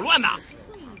明来捣乱呢？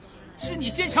是你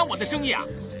先抢我的生意啊！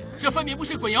这分明不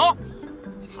是滚油。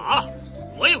好，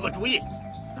我有个主意，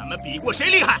咱们比过谁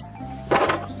厉害。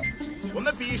我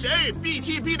们比谁闭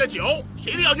气闭得久，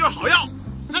谁的药就是好药。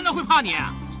真的会怕你？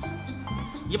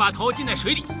你把头浸在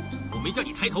水里，我没叫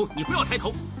你抬头，你不要抬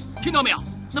头，听到没有？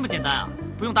那么简单啊？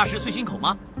不用大师碎心口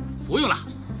吗？不用了，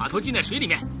把头浸在水里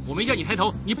面，我没叫你抬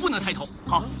头，你不能抬头。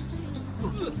好，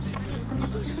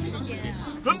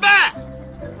准备，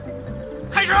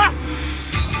开始。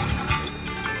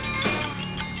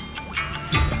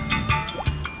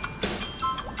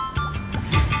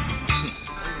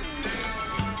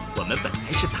我们本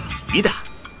来是打鱼的，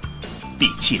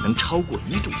闭气能超过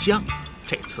1炷香，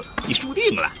这次你输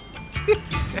定了。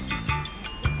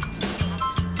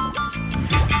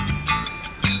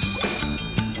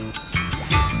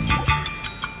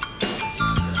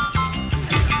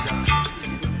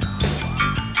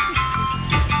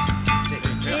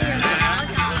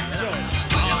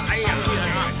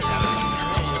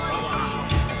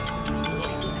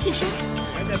剑生，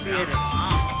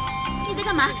你在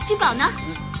干嘛？金宝呢？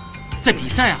在比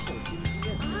赛啊！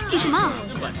比什么？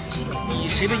比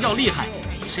谁的药厉害，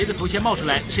谁的头先冒出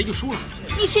来，谁就输了。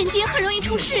你神经很容易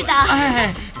出事的。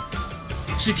哎，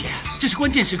师姐，这是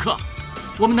关键时刻，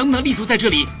我们能不能立足在这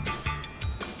里，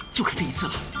就看这一次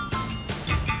了。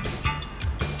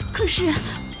可是，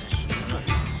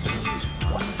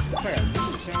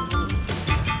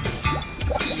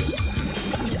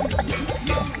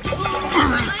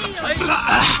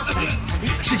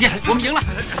师姐，我们赢了，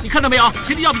你看到没有？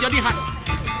谁的药比较厉害？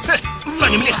嘿，算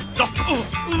你们厉害，走。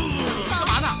干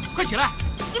嘛呢？快起来！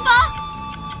金宝，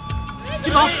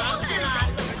金宝，金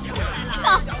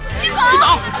宝，金宝，金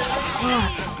宝！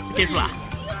结束了。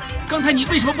刚才你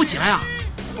为什么不起来啊？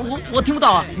我听不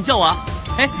到啊，你叫我啊。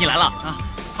哎，你来了啊！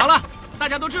好了，大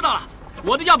家都知道了，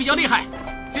我的药比较厉害。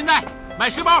现在买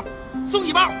10包送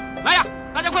1包，来呀！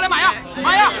大家快来买呀！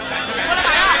买呀！快来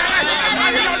买呀！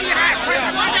他的药厉害，快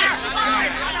点买10包！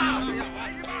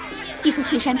你和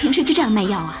青山平时就这样卖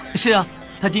药啊？是啊，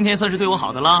他今天算是对我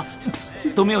好的了，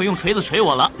都没有用锤子锤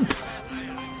我了。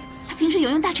他平时有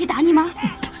用大锤打你吗？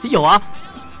有啊。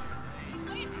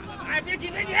哎，别急，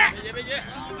别急，别急，来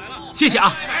了！谢谢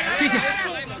啊，谢谢，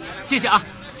谢谢啊！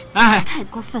哎，太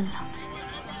过分了！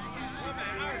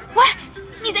喂，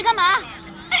你在干嘛？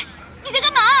哎，你在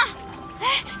干嘛？哎，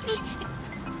你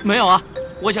没有啊，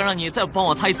我想让你再帮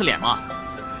我擦一次脸嘛。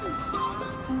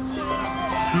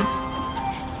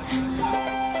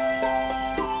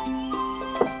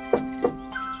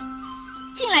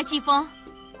进来，季风。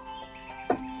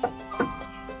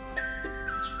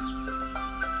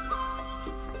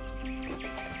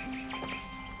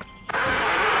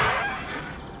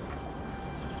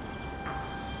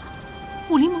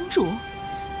武林盟主，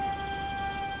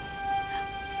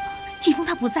季风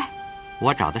他不在。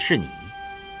我找的是你。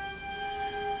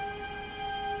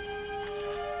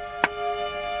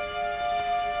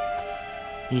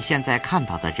你现在看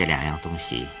到的这2样东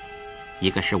西，一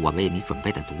个是我为你准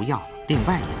备的毒药，另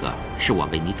外一个是我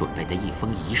为你准备的一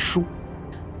封遗书。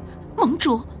盟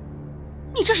主，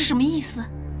你这是什么意思？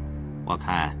我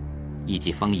看易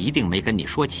继风一定没跟你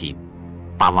说起，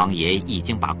大王爷已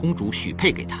经把公主许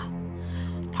配给他，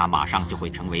他马上就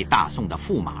会成为大宋的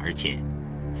驸马，而且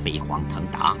飞黄腾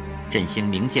达，振兴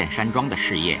名剑山庄的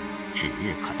事业指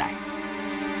日可待。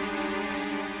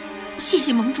谢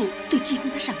谢盟主对季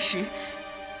风的赏识。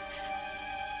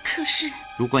可是，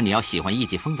如果你要喜欢易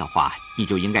继风的话，你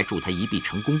就应该助他一臂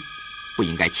成功，不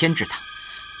应该牵制他。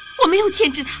我没有牵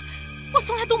制他，我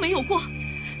从来都没有过。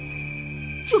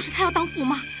就是他要当驸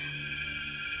马，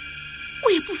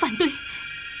我也不反对。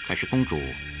可是公主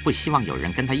不希望有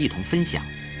人跟他一同分享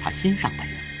她心上的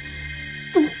人。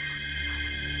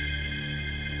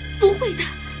不会的。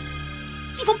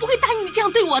季风不会答应你这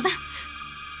样对我的。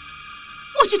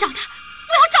我去找他，我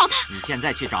要找他。你现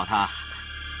在去找他，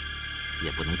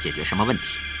也不能解决什么问题，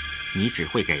你只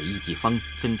会给易季风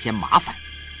增添麻烦。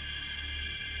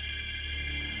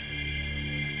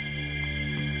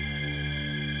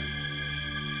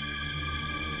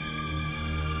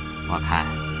我看，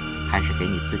还是给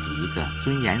你自己一个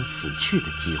尊严死去的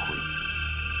机会，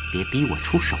别逼我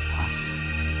出手啊！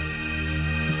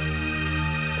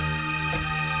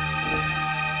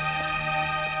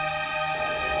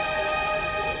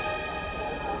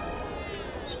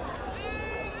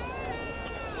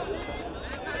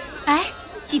哎，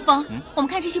季风，我们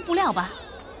看这些布料吧，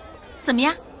怎么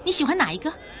样？你喜欢哪一个？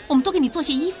我们多给你做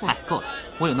些衣服。哎，够了，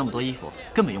我有那么多衣服，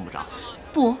根本用不着。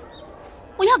不，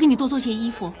我要给你多做些衣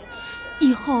服。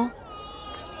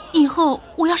以后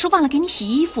我要是忘了给你洗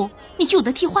衣服，你就有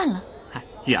的替换了。哎，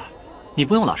玉儿，你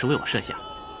不用老是为我设想，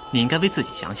你应该为自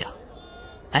己想想。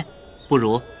哎，不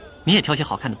如你也挑些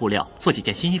好看的布料，做几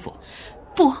件新衣服。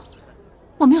不，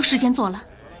我没有时间做了，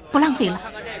不浪费了。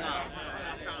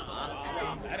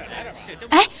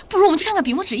哎，不如我们去看看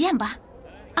笔墨纸砚吧。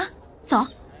啊，走。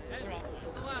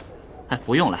哎，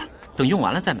不用了，等用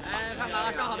完了再买吧。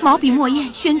毛笔、墨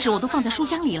砚、宣纸我都放在书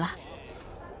箱里了。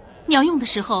你要用的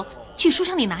时候去书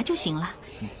箱里拿就行了。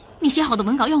你写好的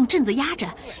文稿要用镇子压着，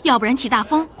要不然起大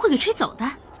风会给吹走的。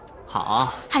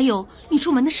好。还有，你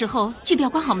出门的时候记得要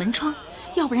关好门窗，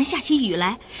要不然下起雨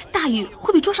来，大雨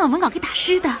会被桌上的文稿给打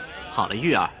湿的。好了，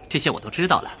玉儿，这些我都知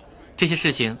道了。这些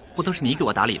事情不都是你给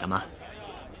我打理的吗？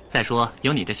再说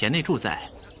有你这贤内助在，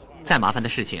再麻烦的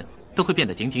事情都会变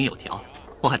得井井有条，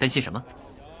我还担心什么？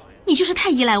你就是太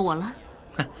依赖我了。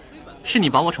哼，是你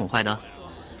把我宠坏的。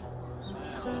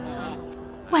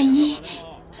万一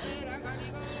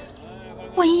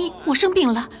我生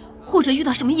病了，或者遇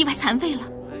到什么意外残废了，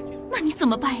那你怎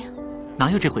么办呀？哪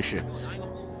有这回事？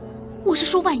我是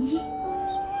说万一。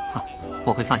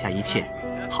我会放下一切，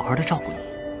好好的照顾你。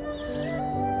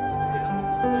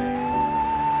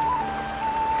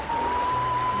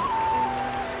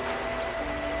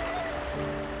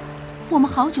我们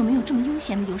好久没有这么悠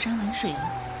闲的游山玩水了。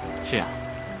是啊，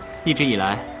一直以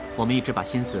来，我们一直把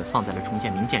心思放在了重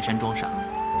建名剑山庄上。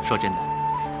说真的，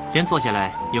连坐下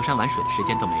来游山玩水的时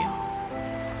间都没有。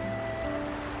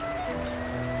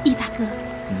易大哥，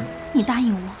你答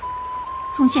应我，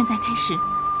从现在开始，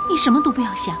你什么都不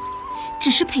要想，只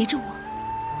是陪着我，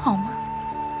好吗？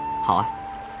好啊，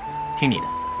听你的。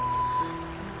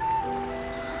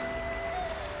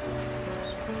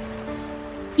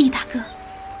易大哥，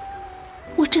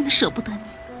我真的舍不得你。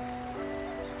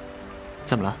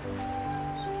怎么了？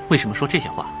为什么说这些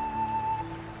话？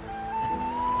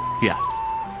玉儿，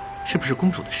是不是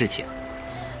公主的事情？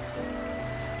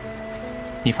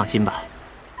你放心吧，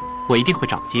我一定会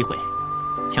找个机会，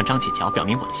向张启乔表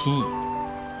明我的心意，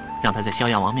让他在萧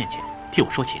阳王面前替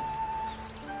我说情。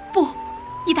不，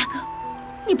易大哥，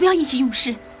你不要意气用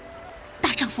事，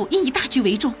大丈夫应以大局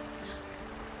为重。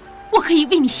我可以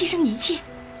为你牺牲一切。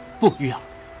不，玉儿，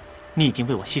你已经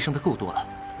为我牺牲的够多了，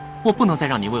我不能再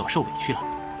让你为我受委屈了。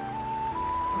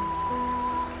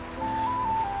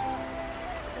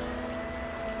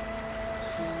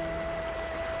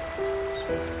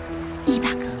易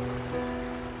大哥，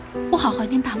我好怀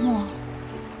念大漠。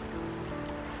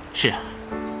是啊，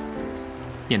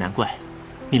也难怪，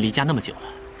你离家那么久了，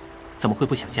怎么会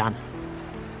不想家呢？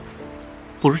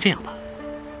不如这样吧，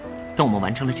等我们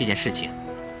完成了这件事情，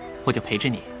我就陪着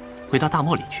你回到大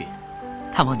漠里去，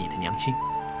探望你的娘亲。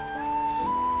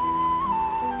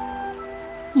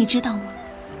你知道吗？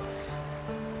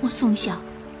我从小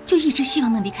就一直希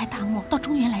望能离开大漠，到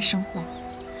中原来生活。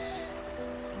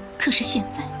可是现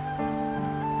在，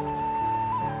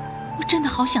我真的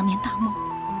好想念大漠。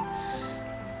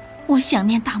我想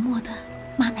念大漠的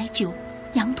马奶酒、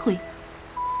羊腿，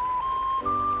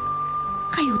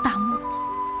还有大漠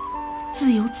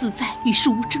自由自在、与世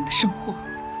无争的生活。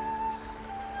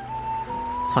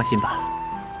放心吧，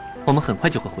我们很快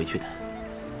就会回去的。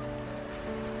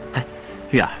哎，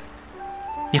玉儿，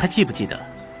你还记不记得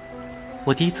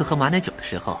我第一次喝马奶酒的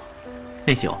时候，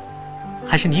那酒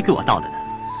还是你给我倒的呢？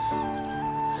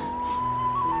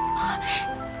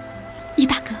易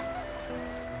大哥，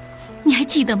你还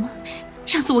记得吗？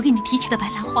上次我给你提起的白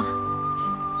兰花，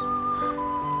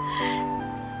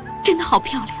真的好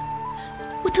漂亮，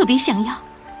我特别想要，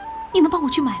你能帮我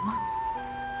去买吗？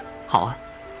好啊，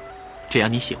只要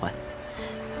你喜欢。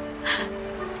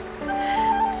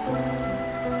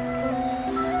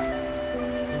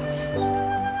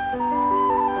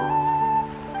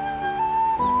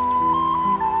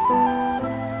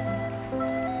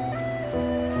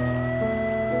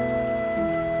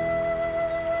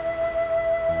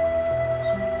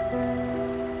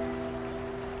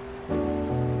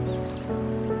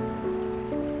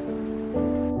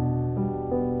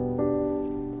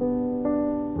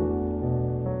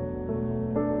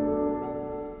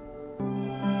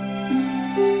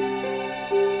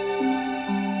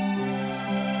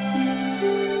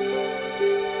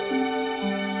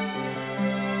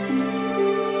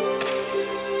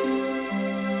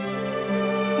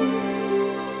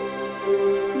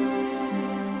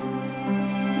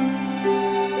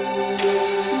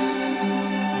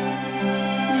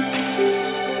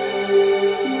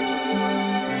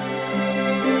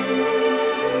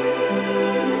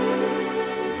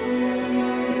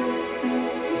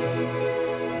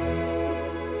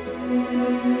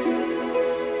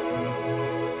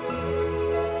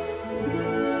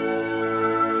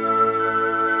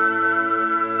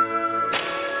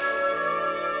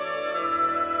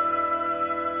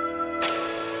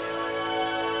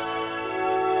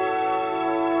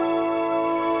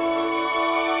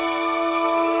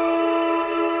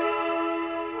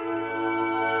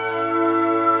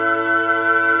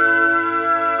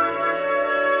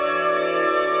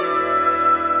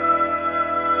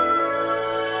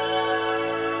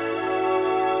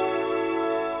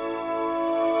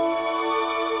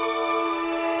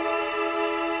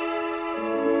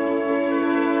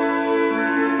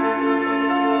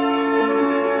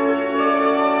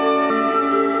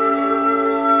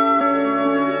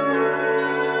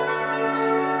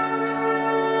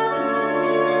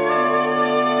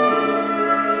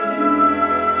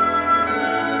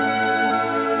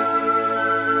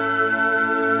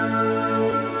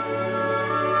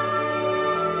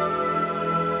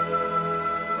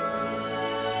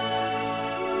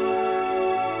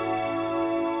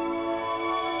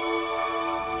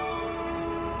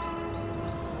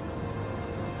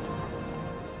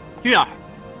玉儿，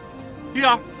玉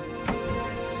儿，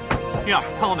玉儿，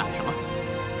看我买了什么？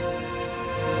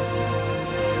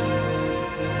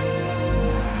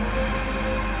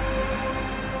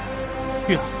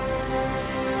玉儿。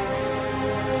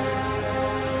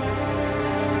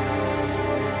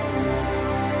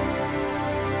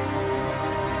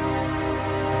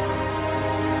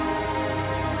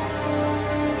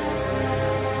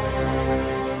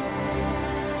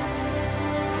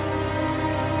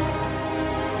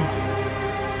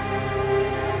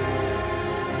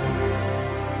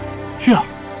 玉儿，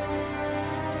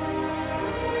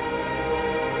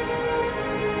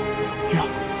玉儿，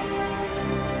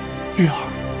玉儿，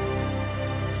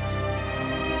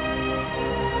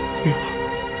玉儿，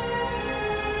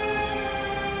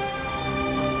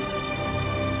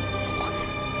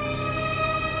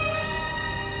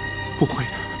不会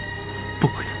的，不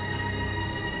会的，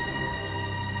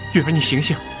玉儿，你醒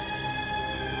醒，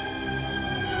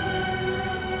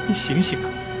你醒醒啊！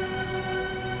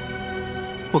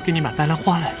 我给你买白兰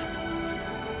花来了，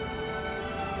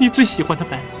你最喜欢的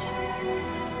白兰花，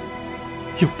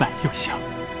又白又香。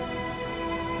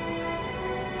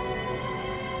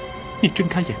你睁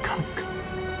开眼看看，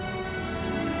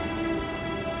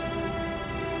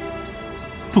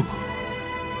不，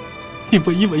你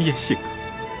闻一闻也行。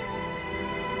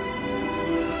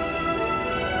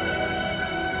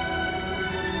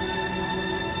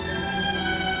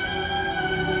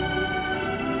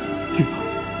玉儿。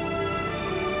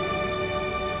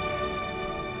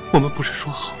 我们不是说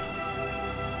好了，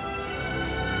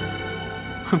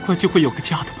很快就会有个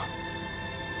家的吗？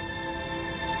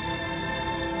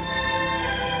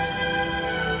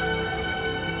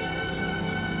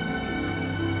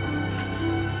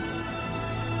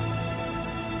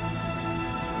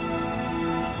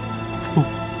不，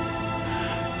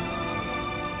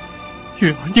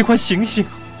月儿，你快醒醒！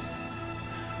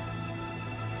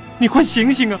你快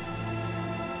醒醒啊！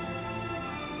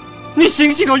你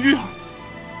醒醒啊，月儿！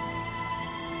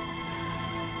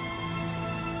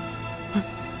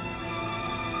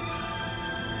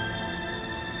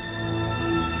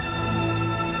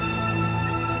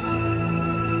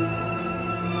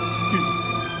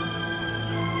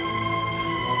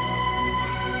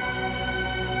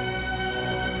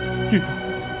 玉儿，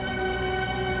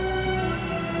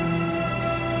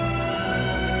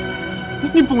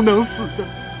你不能死的，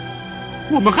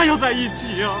我们还要在一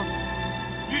起啊！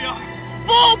玉儿，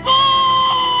不！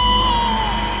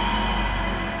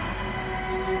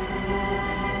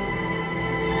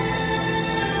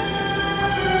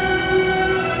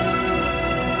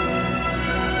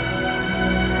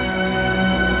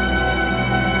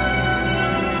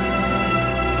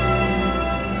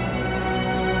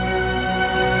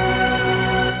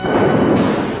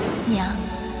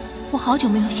好久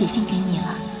没有写信给你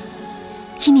了，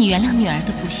请你原谅女儿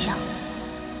的不孝。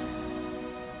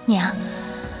娘，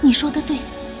你说的对，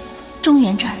中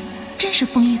原这儿真是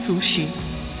丰衣足食。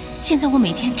现在我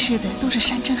每天吃的都是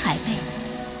山珍海味，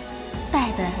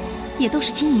戴的也都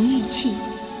是金银玉器。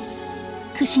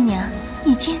可惜娘，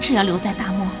你坚持要留在大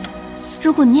漠。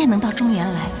如果你也能到中原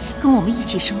来，跟我们一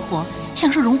起生活，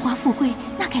享受荣华富贵，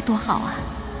那该多好啊！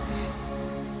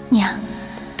娘，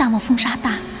大漠风沙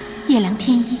大，夜凉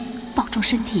天衣，保重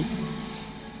身体。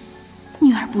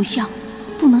女儿不孝，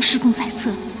不能侍奉在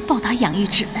侧，报答养育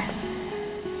之恩。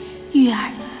玉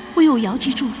儿唯有遥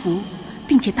寄祝福，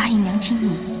并且答应娘亲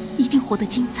你一定活得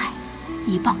精彩，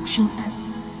以报亲恩。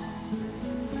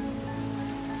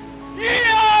玉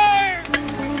儿，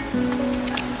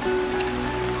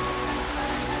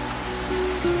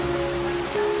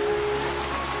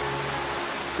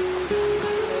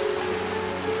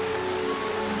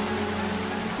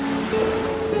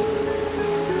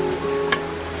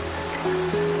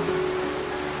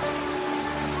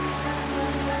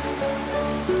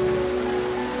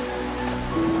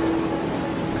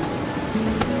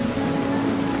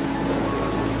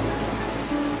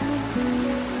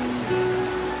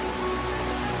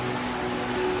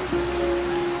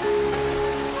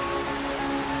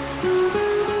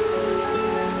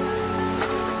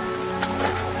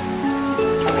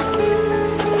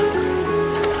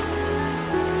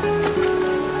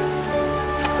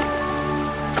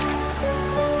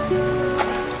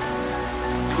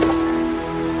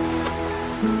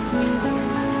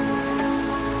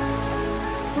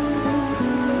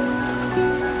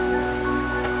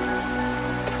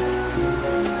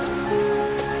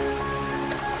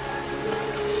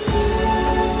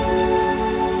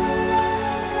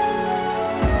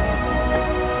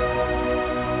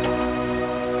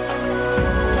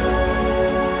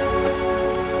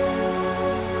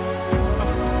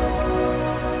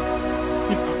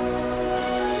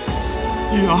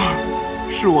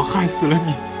是我害死了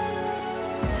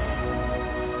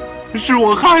你，是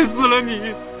我害死了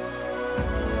你。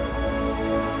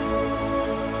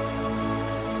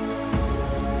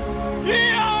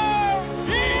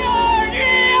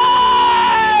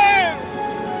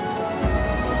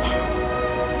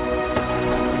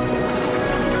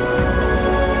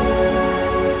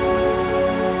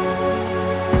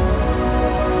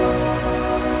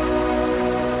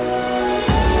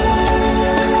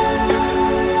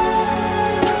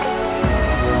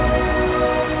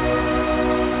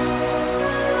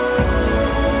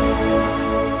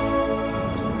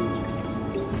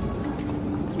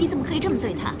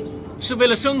是为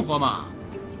了生活嘛？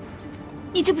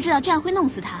你知不知道这样会弄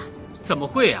死他？怎么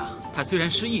会啊？他虽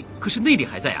然失忆，可是内力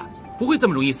还在啊，不会这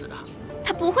么容易死的。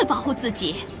他不会保护自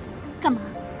己，干嘛？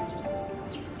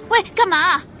喂，干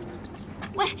嘛？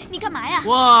喂，你干嘛呀？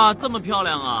哇，这么漂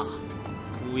亮啊，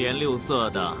五颜六色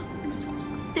的。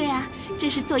对啊，这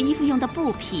是做衣服用的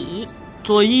布匹。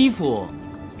做衣服？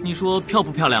你说漂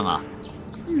不漂亮啊？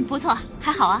不错，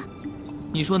还好啊。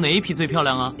你说哪一匹最漂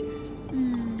亮啊？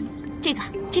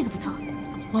这个不错。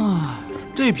啊，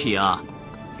这匹啊，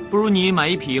不如你买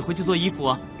一匹回去做衣服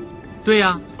啊。对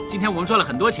呀，今天我们赚了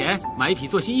很多钱，买一匹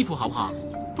做新衣服好不好？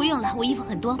不用了，我衣服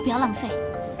很多，不要浪费。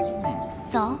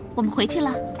走，我们回去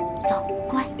了。走，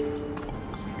乖。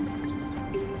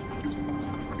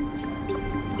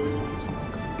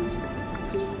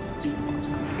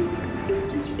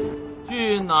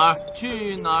去哪儿？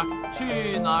去哪儿？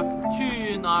去哪儿？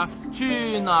去哪儿？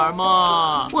去哪儿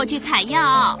嘛？我去采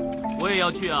药。我也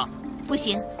要去啊。不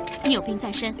行，你有病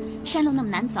在身，山路那么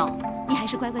难走，你还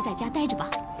是乖乖在家待着吧。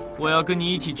我要跟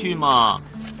你一起去嘛。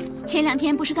前2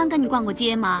天不是刚跟你逛过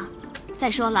街吗？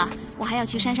再说了，我还要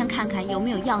去山上看看有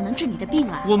没有药能治你的病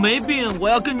啊。我没病，我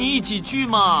要跟你一起去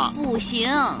嘛。不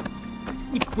行，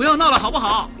你不要闹了好不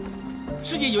好？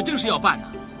师姐有正事要办呢，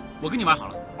我跟你玩好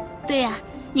了。对呀，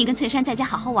你跟翠珊在家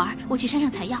好好玩，我去山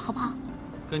上采药好不好？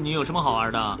跟你有什么好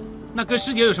玩的？那跟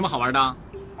师姐有什么好玩的？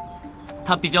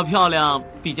她比较漂亮，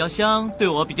比较香，对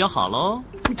我比较好喽。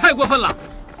你太过分了，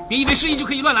别以为失忆就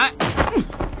可以乱来。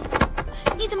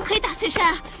你怎么可以打翠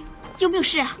珊？有没有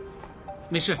事啊？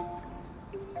没事，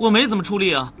我没怎么出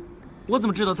力啊，我怎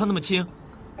么知道她那么轻？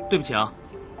对不起啊。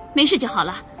没事就好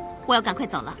了，我要赶快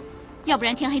走了，要不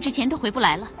然天黑之前都回不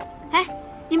来了。哎，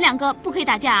你们2个不可以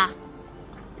打架啊！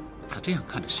他这样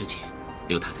看着师姐，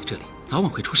留她在这里，早晚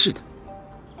会出事的。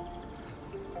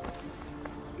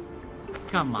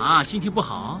干嘛？心情不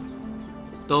好？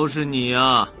都是你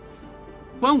啊！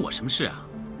关我什么事啊？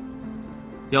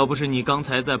要不是你刚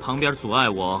才在旁边阻碍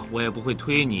我，我也不会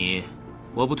推你。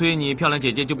我不推你，漂亮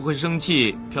姐姐就不会生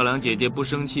气。漂亮姐姐不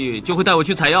生气，就会带我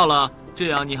去采药了。这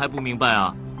样你还不明白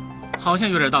啊？好像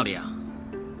有点道理啊。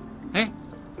哎，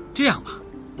这样吧，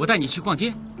我带你去逛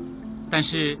街，但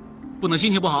是不能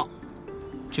心情不好。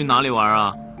去哪里玩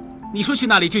啊？你说去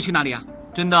哪里就去哪里啊？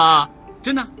真的啊？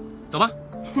真的，走吧。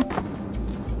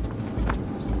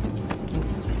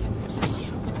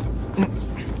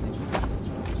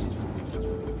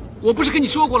我不是跟你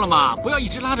说过了吗？不要一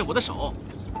直拉着我的手。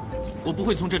我不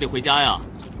会从这里回家呀。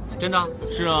真的？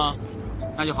是啊。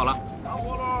那就好了。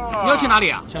你要去哪里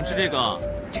啊？想吃这个。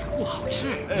这个不好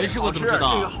吃。没吃过怎么知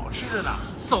道？这个好吃的呢。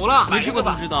走了。没吃过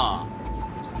怎么知道？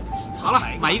好了，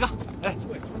买一个。哎，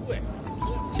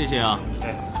谢谢啊。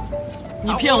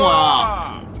你骗我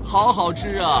啊！好好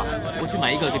吃啊！我去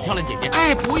买一个给漂亮姐姐。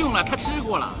哎，不用了，她吃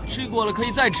过了。吃过了可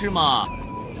以再吃嘛。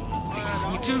哎呀，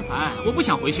你真烦，我不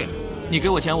想回去。你给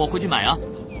我钱，我回去买啊。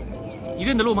你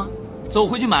认得路吗？走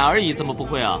回去买而已，怎么不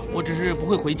会啊？我只是不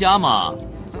会回家嘛。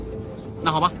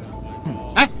那好吧。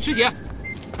哎，师姐，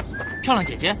漂亮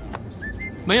姐姐，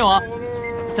没有啊，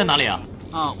在哪里啊？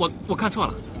啊，我看错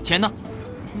了，钱呢？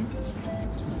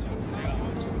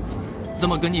怎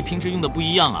么跟你平时用的不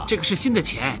一样啊？这个是新的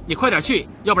钱，你快点去，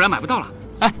要不然买不到了。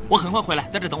哎，我很快回来，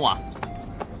在这等我啊。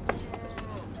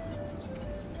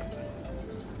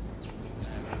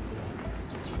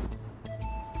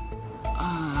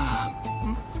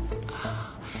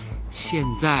现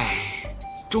在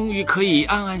终于可以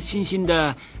安安心心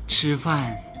的吃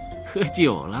饭喝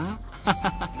酒了。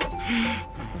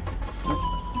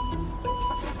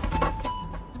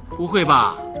不会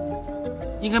吧？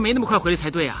应该没那么快回来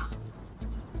才对啊。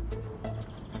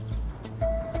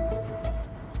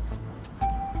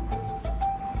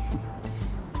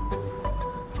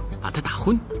把他打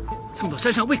昏，送到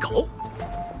山上喂狗。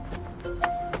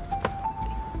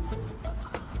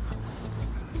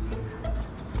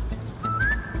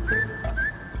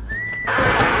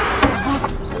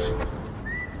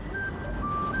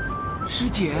师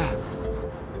姐，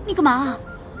你干嘛？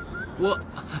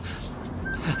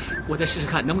我再试试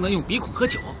看能不能用鼻孔喝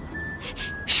酒。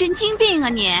神经病啊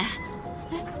你！哎，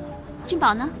君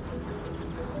宝呢？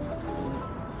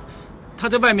他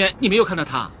在外面，你没有看到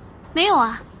他？没有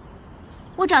啊，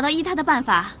我找到医他的办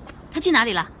法。他去哪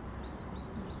里了？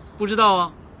不知道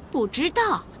啊。不知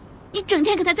道？你整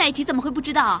天跟他在一起，怎么会不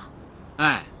知道？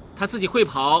哎，他自己会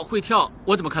跑会跳，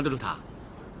我怎么看得住他？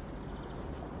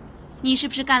你是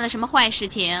不是干了什么坏事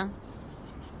情？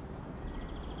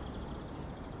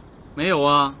没有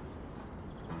啊。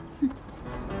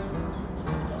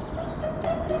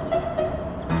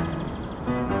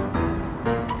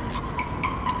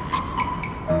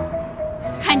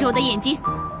看着我的眼睛，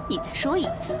你再说一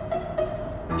次，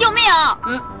有没有？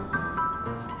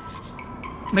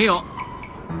没有。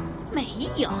没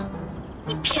有，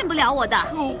你骗不了我的。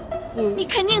你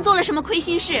肯定做了什么亏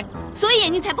心事，所以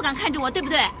你才不敢看着我，对不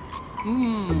对？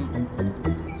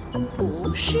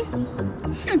不是。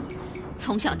哼，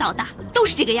从小到大都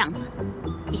是这个样子，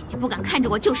眼睛不敢看着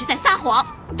我就是在撒谎，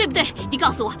对不对？你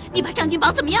告诉我，你把张君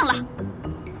宝怎么样了？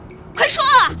快说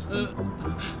啊！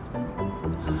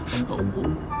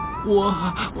我，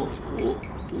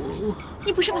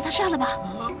你不是把他杀了吧？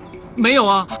没有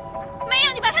啊。没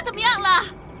有，你把他怎么样了？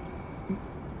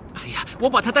哎呀，我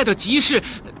把他带到集市，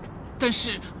但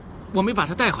是我没把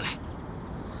他带回来。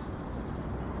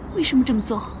为什么这么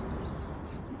做？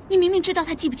你明明知道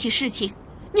他记不起事情，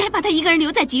你还把他一个人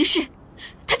留在集市，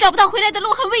他找不到回来的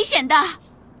路，很危险的。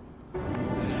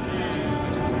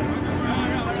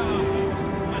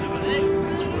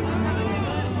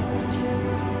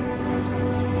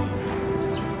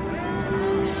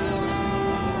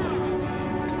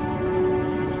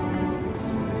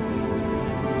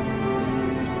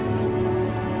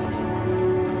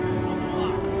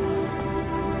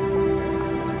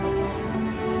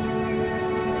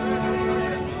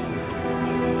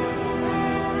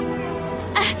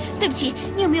对不起，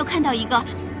你有没有看到一个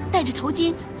戴着头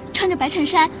巾、穿着白衬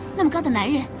衫那么高的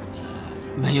男人？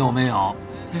没有。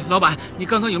老板，你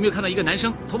刚刚有没有看到一个男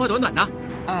生，头发短短的？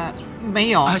没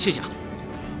有。谢谢啊。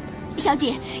小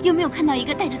姐，有没有看到一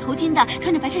个戴着头巾的、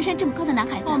穿着白衬衫这么高的男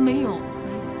孩子？没有。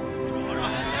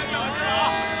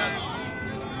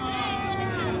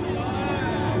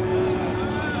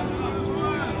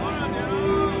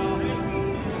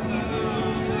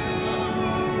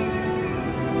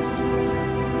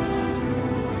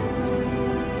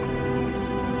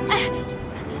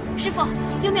师傅，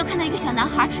有没有看到一个小男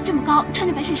孩这么高，穿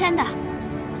着白衬衫的？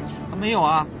没有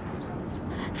啊。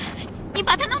你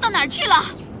把他弄到哪儿去了？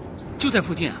就在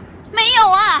附近啊。没有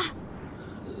啊。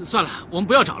算了，我们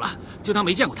不要找了，就当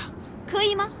没见过他。可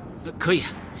以吗？可以。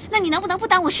那你能不能不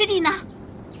挡我师弟呢？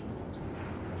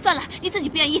算了，你自己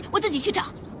不愿意，我自己去找。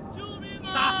救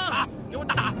命啊！打！给我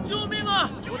打！救命啊！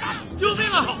给我打！救命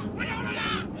啊！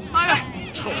哎呀，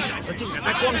臭小子竟然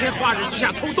在光天化日之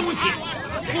下偷东西！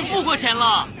我付过钱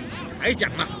了。还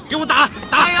讲呢？给我打！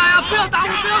打！哎呀，不要打我！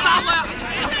不要打我呀！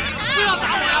不要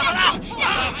打我呀！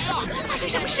发生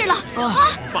什么事了？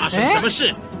发生什么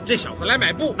事？这小子来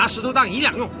买布，拿石头当银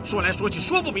两用，说来说去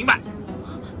说不明白。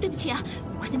对不起啊，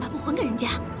快点把布还给人家。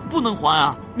不能还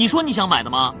啊！你说你想买的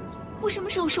吗？我什么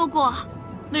时候说过？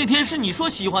那天是你说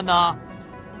喜欢的。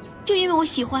就因为我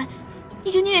喜欢，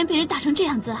你就宁愿被人打成这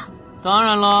样子？当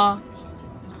然了。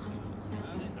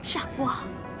傻瓜，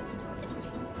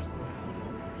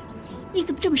你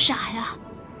怎么这么傻呀？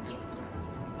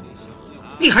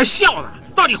你还笑呢？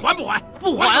到底还不还？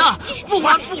不还啊！不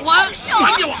还！不还！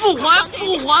还给我！不还！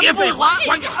不还！别废话，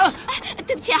还给我！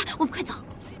对不起啊，我们快走。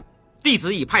弟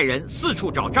子已派人四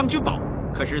处找张君宝，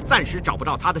可是暂时找不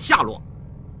到他的下落。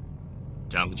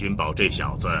张君宝这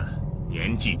小子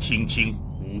年纪轻轻，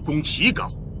武功奇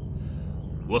高，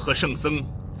我和圣僧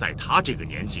在他这个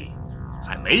年纪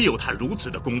还没有他如此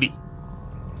的功力，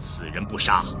此人不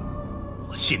杀，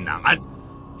我心难安。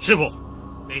师傅，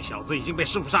那小子已经被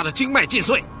师傅杀得筋脉尽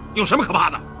碎，有什么可怕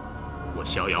的？我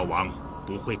逍遥王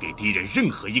不会给敌人任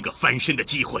何一个翻身的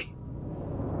机会。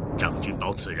张君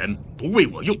宝此人不为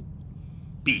我用，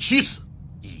必须死，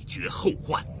以绝后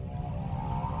患。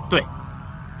对，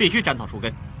必须斩草除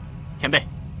根。前辈，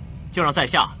就让在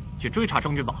下去追查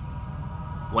张君宝，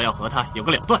我要和他有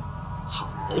个了断。好，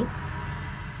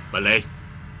本雷、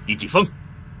易继风，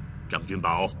张君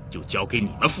宝就交给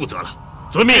你们负责了。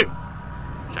遵命。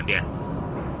闪电，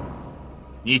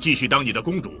你继续当你的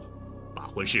公主，把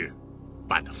婚事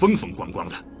办得风风光光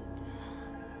的。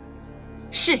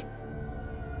是。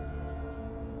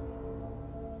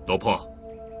罗破，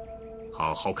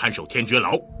好好看守天绝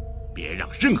牢，别让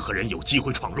任何人有机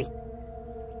会闯入。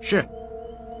是。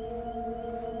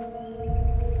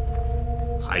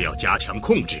还要加强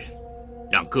控制，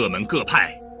让各门各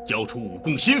派交出武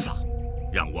功心法，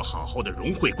让我好好的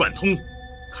融会贯通，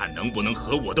看能不能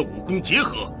和我的武功结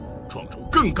合，撞出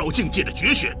更高境界的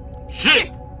绝学。是。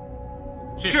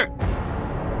是。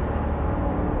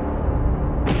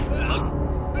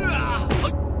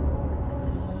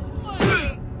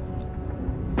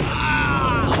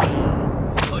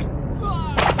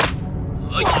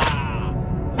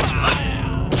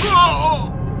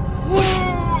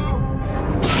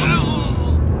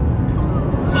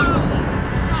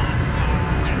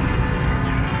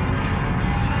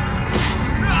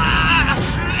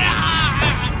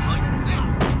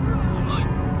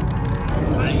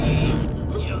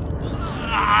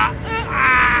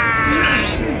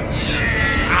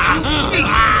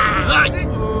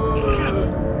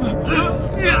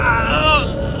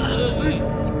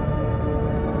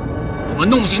我们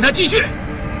弄醒他，继续。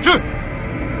是。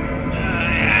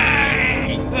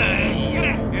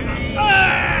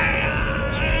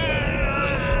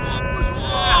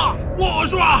我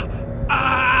说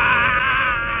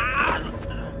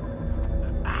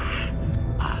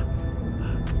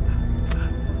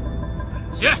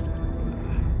写。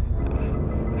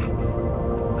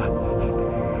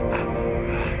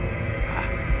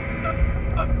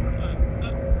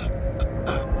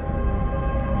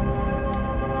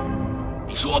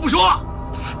你说不说？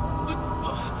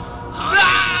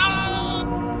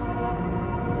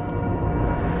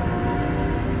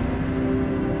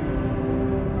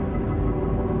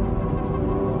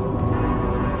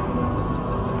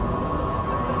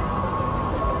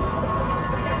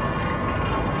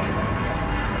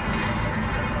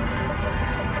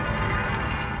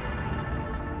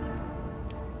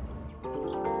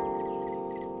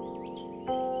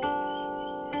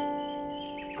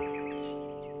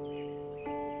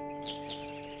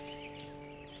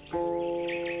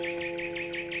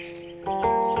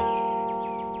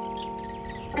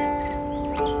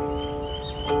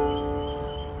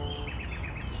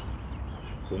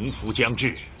鸿福将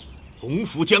至，鸿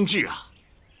福将至啊！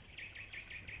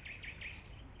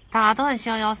打断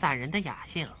逍遥散人的雅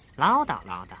兴，唠叨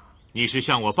唠叨。你是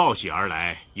向我报喜而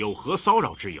来，有何骚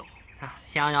扰之有？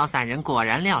逍遥散人果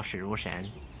然料事如神。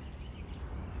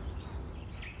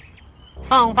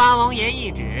奉八王爷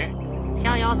懿旨，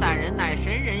逍遥散人乃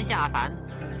神人下凡，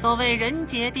所谓人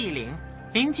杰地灵，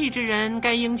灵气之人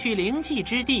该应去灵气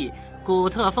之地，故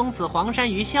特封此黄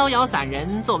山于逍遥散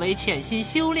人，作为潜心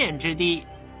修炼之地。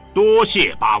多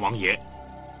谢八王爷。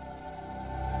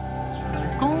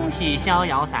恭喜逍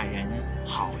遥散人，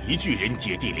好一句人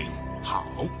杰地灵，好，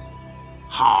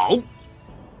好。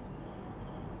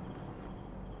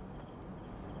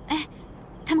哎，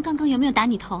他们刚刚有没有打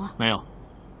你头啊？没有。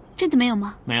真的没有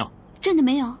吗？没有。真的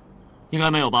没有？应该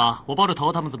没有吧？我抱着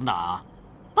头，他们怎么打啊？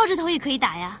抱着头也可以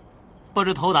打呀。抱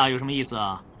着头打有什么意思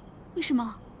啊？为什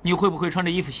么？你会不会穿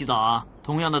着衣服洗澡啊？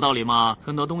同样的道理嘛，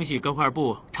很多东西跟块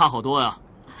布差好多呀。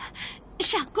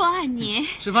傻瓜啊你！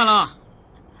吃饭了。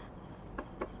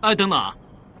哎，等等啊！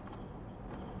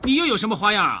你又有什么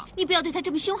花样啊？你不要对他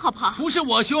这么凶好不好？不是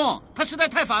我凶，他实在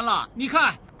太烦了。你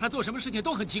看他做什么事情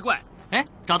都很奇怪。哎，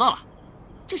找到了。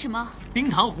这什么？冰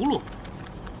糖葫芦。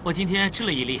我今天吃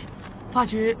了一粒，发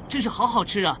觉真是好好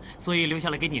吃啊，所以留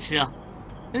下来给你吃啊。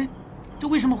哎，这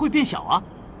为什么会变小啊？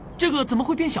这个怎么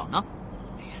会变小呢？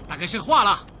哎呀，大概是化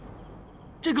了。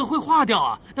这个会化掉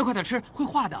啊，那快点吃，会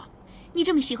化的。你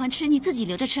这么喜欢吃，你自己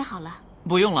留着吃好了。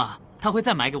不用了，他会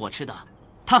再买给我吃的。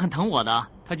他很疼我的，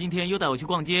他今天又带我去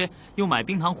逛街，又买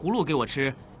冰糖葫芦给我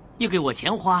吃，又给我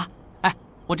钱花。哎，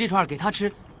我这串给他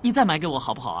吃，你再买给我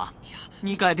好不好啊？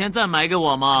你改天再买给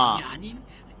我嘛。哎呀，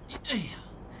哎呀，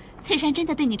翠山真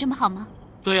的对你这么好吗？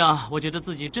对啊，我觉得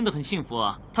自己真的很幸福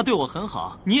啊。他对我很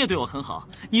好，你也对我很好。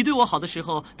你对我好的时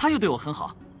候，他又对我很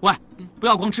好。喂，不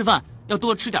要光吃饭，要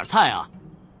多吃点菜啊，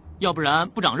要不然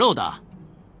不长肉的。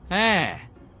哎，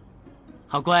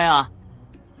好乖啊！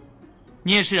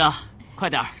你也是啊，快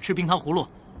点吃冰糖葫芦，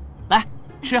来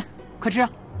吃啊，快吃啊！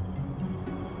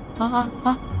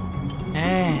啊！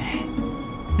哎，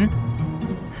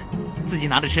自己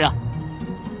拿着吃啊。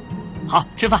好，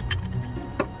吃饭。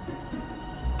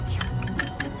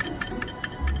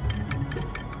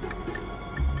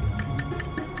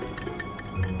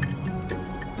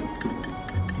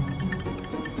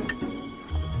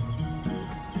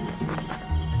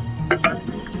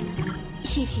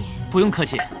谢谢。不用客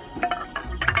气。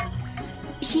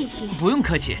谢谢。不用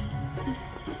客气。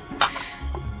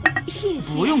谢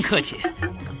谢。不用客气。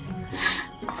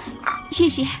谢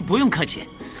谢。不用客气。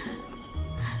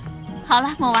好了，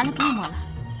抹完了，不用抹了。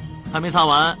还没擦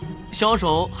完，小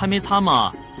手还没擦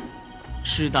吗？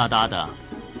湿哒哒的。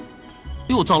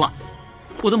哟，糟了，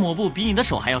我的抹布比你的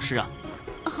手还要湿啊！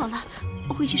好了，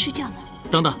我回去睡觉了。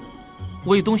等等，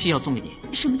我有东西要送给你。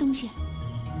什么东西？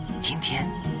今天？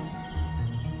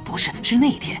不是，是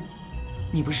那天。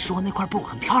你不是说那块布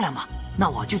很漂亮吗？那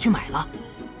我就去买了。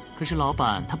可是老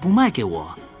板他不卖给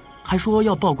我，还说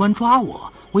要报官抓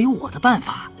我。我有我的办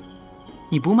法。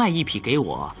你不卖一匹给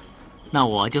我，那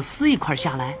我就撕一块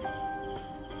下来，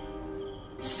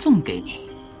送给你。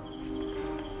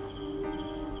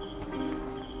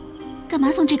干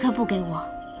嘛送这块布给我？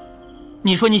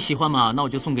你说你喜欢嘛，那我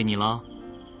就送给你了。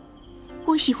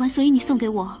我喜欢，所以你送给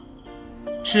我。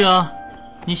是啊，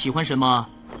你喜欢什么，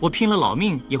我拼了老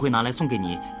命也会拿来送给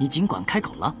你。你尽管开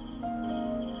口了。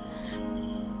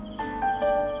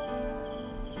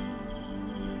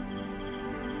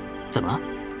怎么了？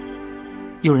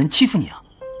有人欺负你啊？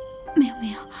没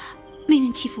有，没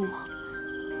人欺负我。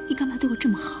你干嘛对我这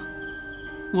么好？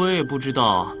我也不知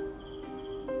道。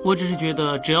我只是觉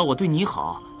得，只要我对你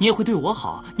好，你也会对我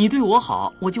好。你对我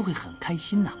好，我就会很开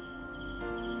心呐。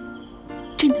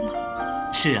真的吗？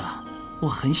是啊，我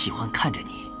很喜欢看着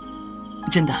你。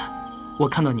真的，我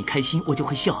看到你开心，我就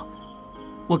会笑；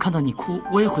我看到你哭，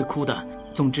我也会哭的。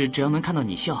总之，只要能看到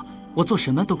你笑，我做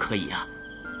什么都可以啊。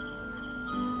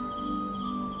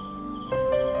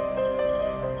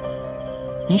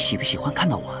你喜不喜欢看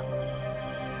到我？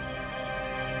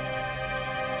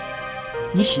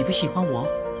你喜不喜欢我？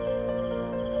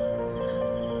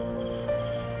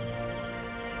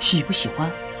喜不喜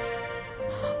欢？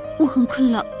我很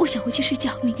困了，我想回去睡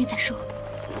觉，明天再说。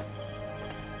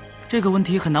这个问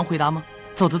题很难回答吗？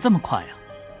走得这么快呀？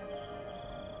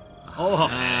哦，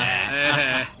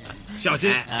小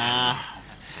心！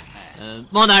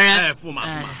孟大人，驸马，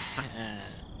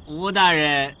吴大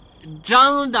人，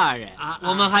张大人，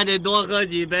我们还得多喝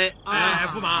几杯。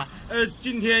驸马，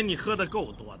今天你喝的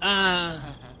够多的，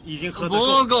已经喝得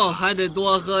不够，还得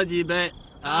多喝几杯。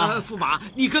驸马，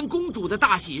你跟公主的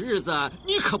大喜日子，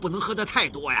你可不能喝得太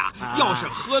多呀！要是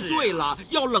喝醉了，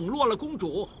要冷落了公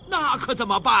主，那可怎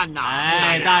么办呢？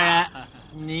哎，大人，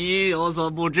你有所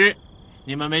不知，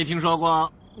你们没听说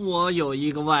过我有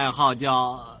一个外号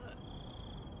叫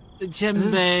千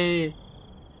杯？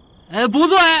不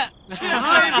对，千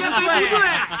杯不对。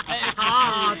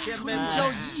啊，春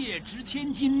宵一夜值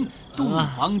千金，洞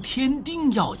房添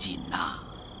丁要紧呐。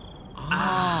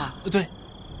啊，对。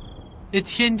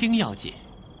添丁要紧，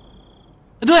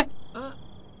对，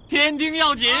添丁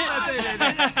要紧，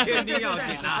对，添丁要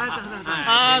紧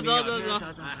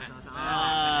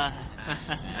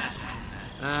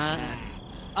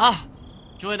走，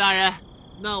诸位大人，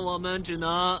那我们只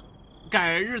能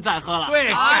改日再喝了。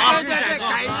对，改日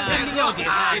添丁要紧，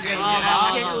先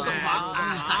入洞房。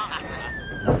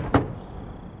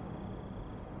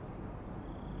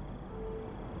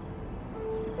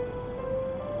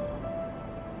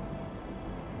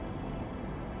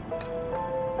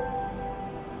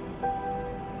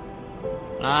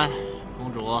来，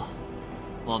公主，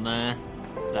我们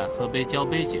再喝杯交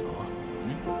杯酒。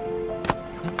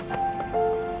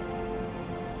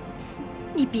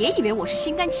你别以为我是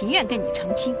心甘情愿跟你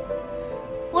成亲，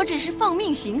我只是奉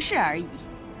命行事而已。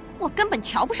我根本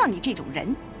瞧不上你这种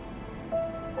人。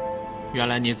原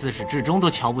来你自始至终都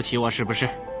瞧不起我，是不是？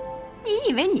你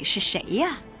以为你是谁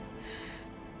呀？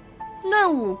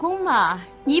论武功嘛，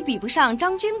你比不上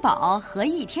张君宝和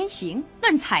易天行；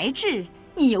论才智，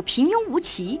你又平庸无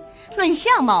奇；论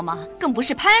相貌嘛，更不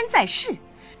是潘安在世。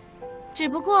只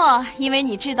不过因为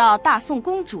你知道大宋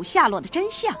公主下落的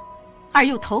真相，而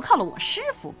又投靠了我师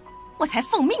父，我才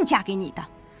奉命嫁给你的。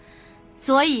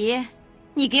所以，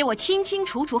你给我清清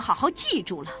楚楚好好记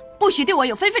住了，不许对我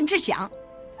有非分之想。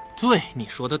对，你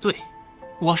说的对，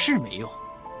我是没用，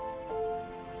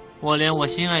我连我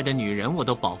心爱的女人我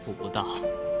都保护不到，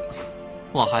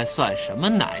我还算什么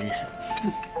男人？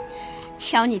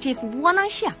瞧你这副窝囊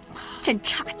相，真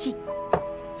差劲！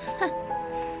哼，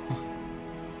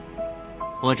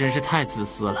我真是太自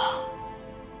私了，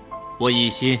我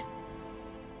一心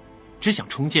只想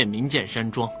重建名剑山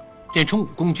庄，练成武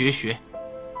功绝学，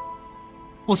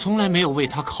我从来没有为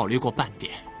他考虑过半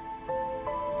点。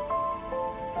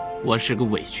我是个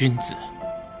伪君子，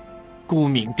沽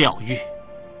名钓誉，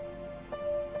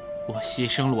我牺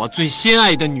牲了我最心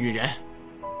爱的女人，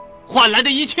换来的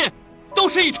一切都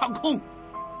是一场空。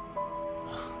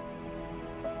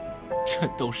这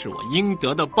都是我应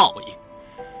得的报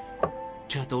应，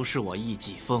这都是我易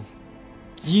继风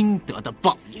应得的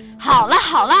报应。好了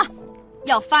好了，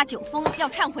要发酒疯，要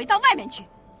忏悔，到外面去，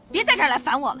别在这儿来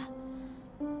烦我了。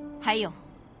还有，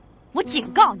我警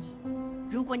告你，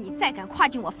如果你再敢跨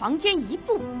进我房间一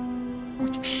步，我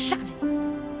就杀了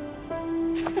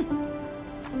你！哼！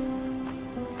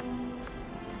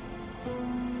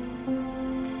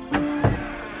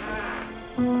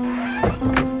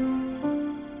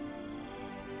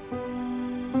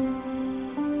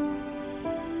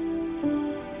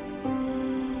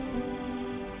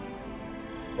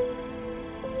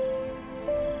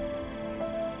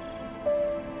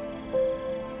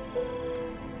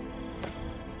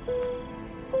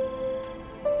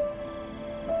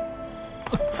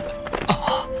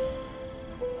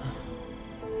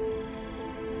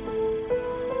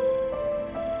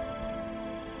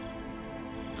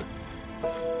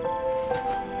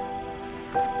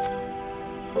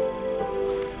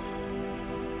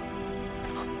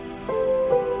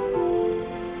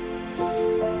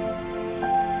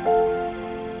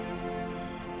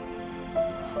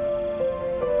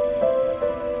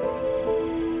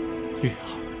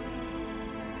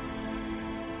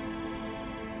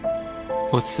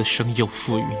我此生又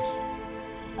赋予你，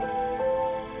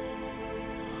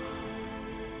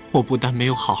我不但没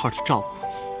有好好的照顾你，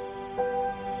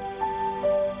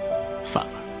反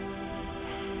而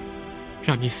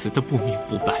让你死得不明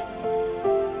不白。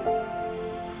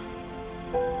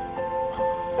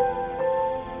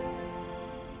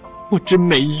我真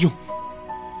没用。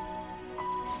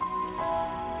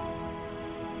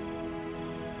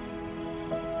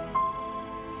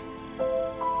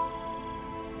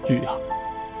玉儿，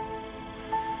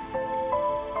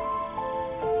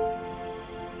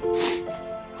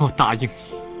我答应你，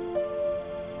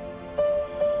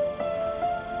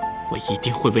我一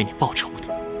定会为你报仇的，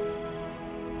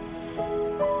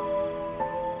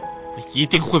我一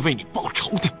定会为你报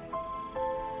仇的。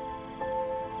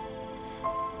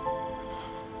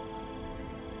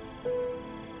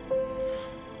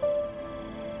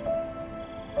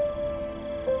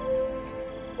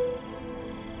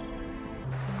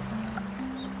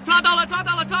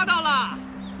抓到了！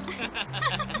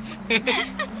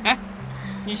哎，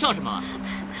你笑什么？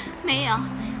没有，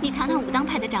你堂堂武当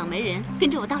派的掌门人，跟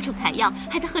着我到处采药，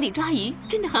还在河里抓鱼，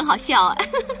真的很好笑啊！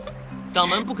掌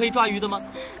门不可以抓鱼的吗？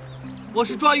我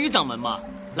是抓鱼掌门嘛，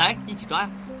来一起抓呀！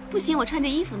不行，我穿着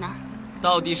衣服呢。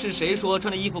到底是谁说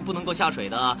穿着衣服不能够下水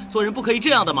的？做人不可以这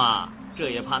样的嘛！这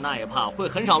也怕那也怕，会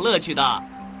很少乐趣的。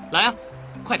来呀，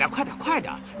快点，快点，快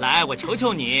点！来，我求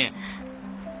求你。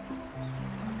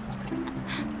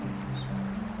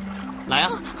来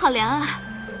呀！好凉啊！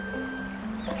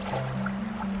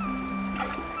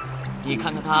你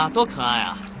看看它多可爱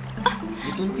啊！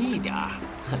你蹲低一点，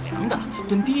很凉的，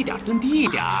蹲低一点，蹲低一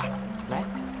点。来。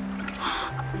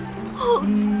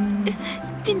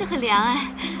真的很凉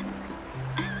哎。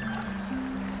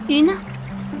鱼呢？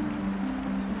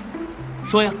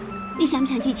说呀。你想不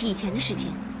想记起以前的事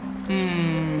情？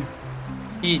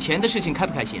以前的事情开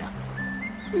不开心啊？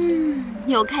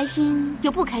有开心，有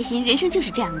不开心，人生就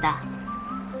是这样的。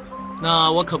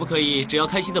那我可不可以只要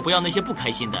开心的，不要那些不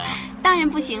开心的？当然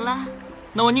不行了。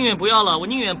那我宁愿不要了，我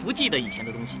宁愿不记得以前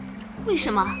的东西。为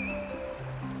什么？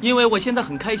因为我现在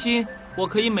很开心，我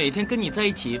可以每天跟你在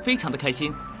一起，非常的开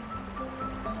心。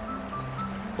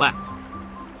喂，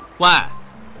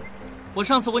我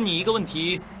上次问你一个问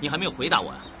题，你还没有回答我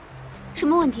啊？什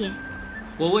么问题？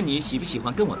我问你喜不喜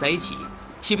欢跟我在一起，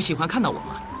喜不喜欢看到我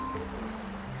吗？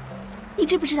你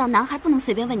知不知道男孩不能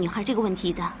随便问女孩这个问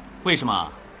题的？为什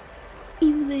么？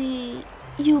因为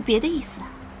有别的意思。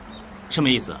什么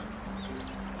意思？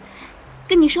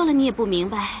跟你说了你也不明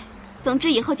白。总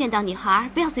之以后见到女孩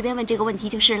不要随便问这个问题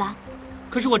就是了。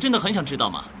可是我真的很想知道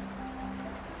嘛。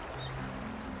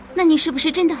那你是不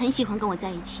是真的很喜欢跟我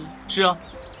在一起？是啊。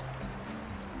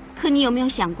可你有没有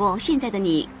想过，现在的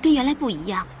你跟原来不一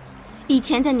样？以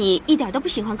前的你一点都不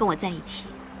喜欢跟我在一起。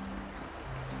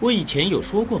我以前有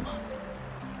说过吗？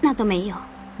那都没有。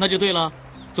那就对了。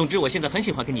总之我现在很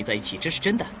喜欢跟你在一起，这是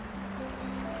真的。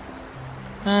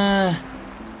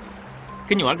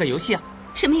跟你玩个游戏啊。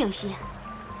什么游戏啊？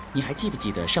你还记不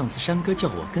记得上次山哥叫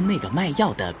我跟那个卖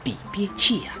药的比憋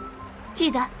气啊？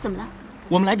记得。怎么了？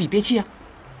我们来比憋气啊。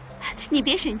你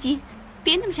别神经，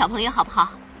别那么小朋友好不好？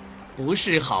不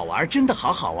是好玩，真的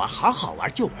好好玩，好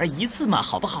玩就玩一次嘛，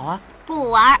好不好啊？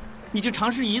不玩。你就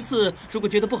尝试一次，如果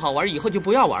觉得不好玩，以后就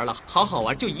不要玩了。好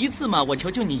玩就一次嘛，我求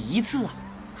求你一次啊！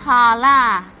好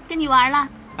啦，跟你玩了。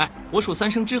哎，我数3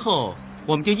声之后，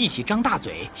我们就一起张大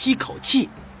嘴，吸口气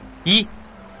，1、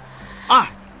2、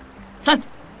3。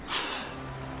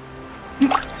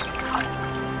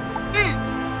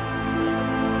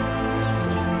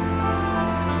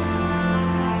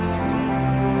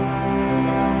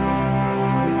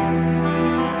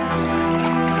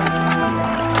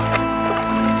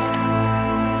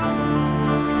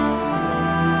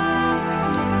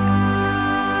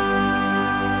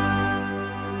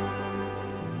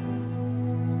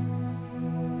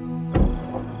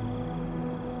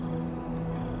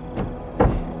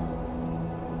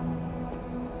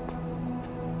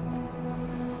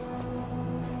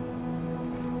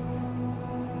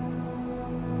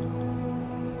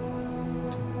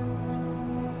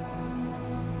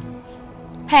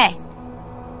嘿，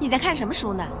你在看什么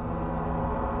书呢？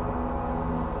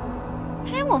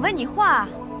嘿，我问你话，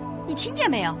你听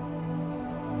见没有？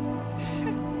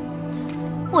哼，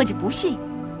我就不信，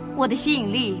我的吸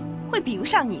引力会比不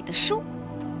上你的书。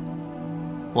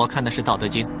我看的是《道德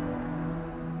经》。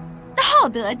道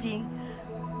德经？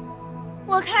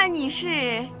我看你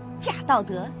是假道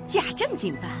德、假正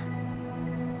经吧。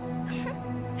哼，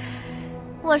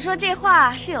我说这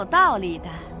话是有道理的。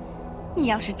你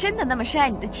要是真的那么深爱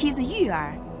你的妻子玉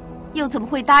儿，又怎么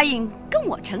会答应跟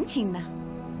我成亲呢？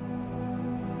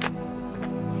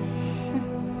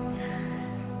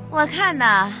我看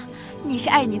呐，你是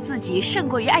爱你自己胜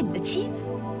过于爱你的妻子。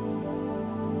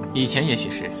以前也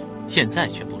许是，现在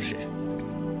却不是。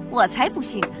我才不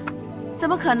信呢！怎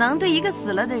么可能对一个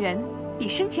死了的人比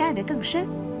生前爱得更深？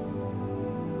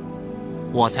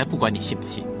我才不管你信不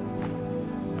信。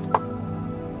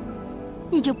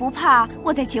你就不怕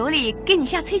我在酒里给你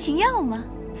下催情药吗？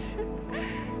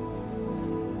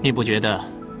你不觉得，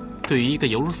对于一个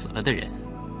犹如死了的人，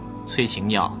催情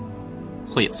药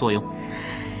会有作用？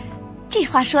这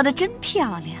话说得真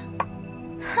漂亮。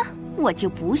哼，我就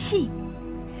不信。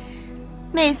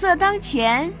美色当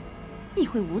前，你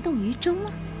会无动于衷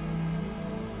吗？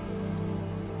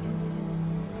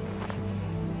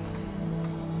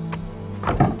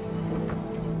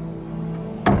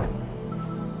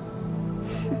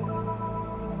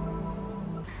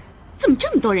怎么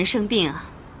这么多人生病啊？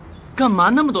干嘛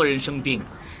那么多人生病啊？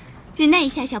忍耐一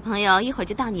下，小朋友，一会儿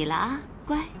就到你了啊，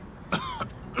乖。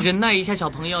忍耐一下，小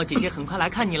朋友，姐姐很快来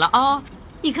看你了啊。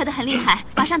你咳得很厉害，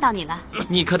马上到你了。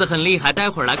你咳得很厉害，待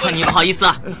会儿来看你，不好意思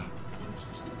啊。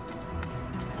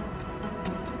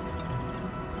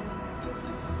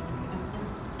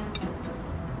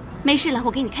没事了，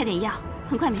我给你开点药，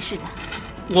很快没事的。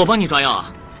我帮你抓药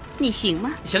啊？你行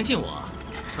吗？相信我，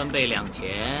川贝2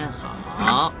钱，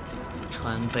好，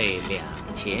川贝2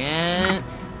钱，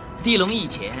地龙1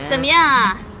钱，怎么样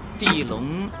啊？地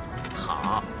龙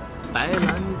好，白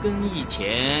兰根1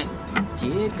钱，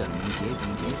桔梗，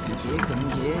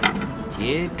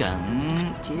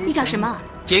你找什么？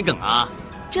桔梗啊？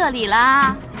这里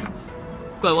啦。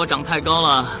怪我长太高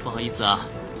了，不好意思啊。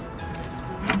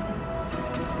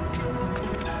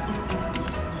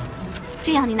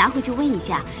这样你拿回去温一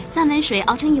下，3温水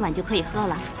熬成1碗就可以喝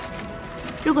了。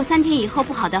如果3天以后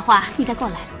不好的话，你再过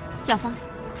来。药方。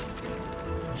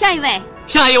下一位。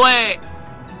下一位。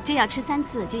这药吃3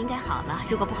次就应该好了。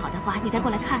如果不好的话，你再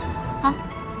过来看。啊。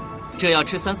这药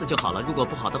吃3次就好了。如果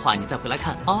不好的话，你再回来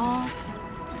看啊。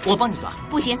我帮你抓。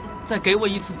不行。再给我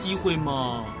一次机会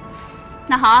嘛。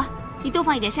那好啊，你多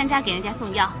放一点山楂给人家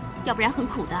送药，要不然很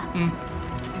苦的。嗯。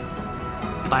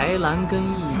白兰根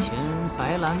1钱，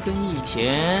白兰根1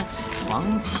钱，黄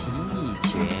芪1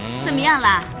钱。怎么样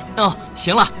了？哦，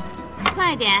行了。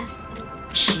快点。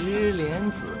石莲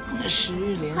子，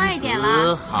快点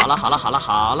了。好了，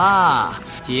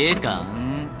桔梗，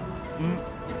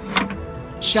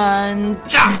山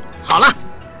楂，好了。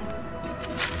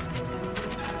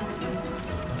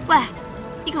喂，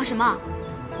你搞什么？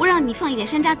我让你放一点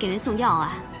山楂给人送药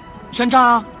啊。山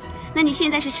楂？那你现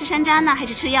在是吃山楂呢，还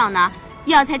是吃药呢？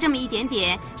药才这么一点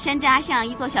点，山楂像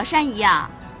一座小山一样，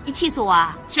你气死我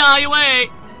啊！下一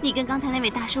位，你跟刚才那位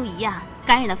大叔一样，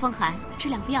感染了风寒，吃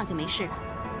2副药就没事了。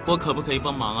我可不可以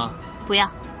帮忙啊？不要，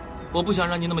我不想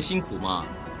让你那么辛苦嘛。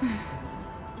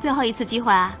最后一次机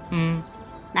会啊。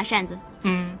拿扇子。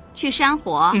去山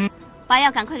火。把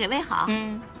药赶快给煨好。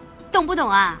懂不懂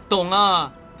啊？懂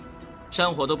啊，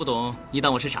山火都不懂，你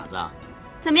当我是傻子啊？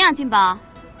怎么样，君宝？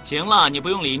行了，你不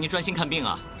用理，你专心看病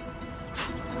啊。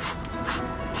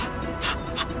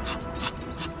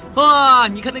哇，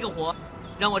你看那个火，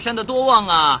让我扇得多旺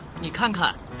啊！你看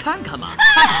看嘛。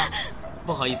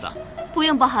不好意思啊。不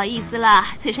用不好意思了，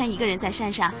翠山一个人在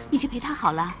山上，你去陪她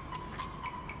好了。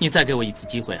你再给我一次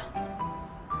机会啊。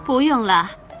不用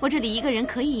了，我这里一个人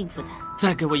可以应付的。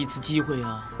再给我一次机会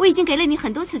啊。我已经给了你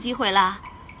很多次机会了。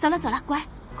走了，乖，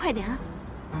快点啊。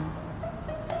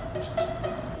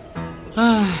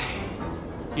唉，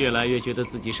越来越觉得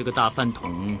自己是个大饭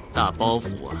桶、大包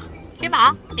袱啊。君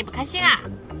宝，你不开心啊？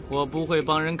我不会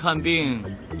帮人看病，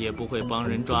也不会帮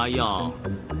人抓药，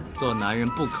做男人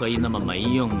不可以那么没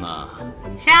用啊。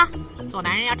是啊，做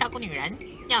男人要照顾女人，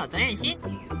要有责任心。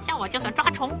像我就算抓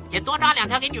虫，也多抓2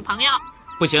条给女朋友。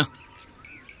不行，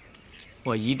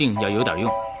我一定要有点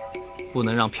用，不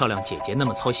能让漂亮姐姐那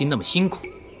么操心，那么辛苦。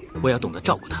我要懂得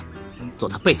照顾她，做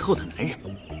她背后的男人。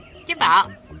君宝，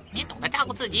你懂得照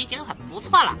顾自己已经很不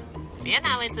错了，别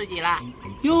难为自己了。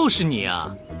又是你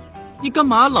啊！你干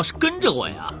嘛老是跟着我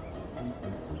呀？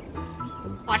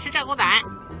我是鹧鸪仔，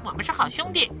我们是好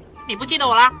兄弟，你不记得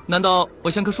我了？难道我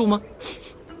像棵树吗？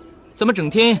怎么整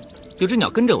天有只鸟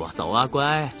跟着我？走啊，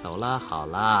乖，走了，好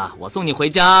了，我送你回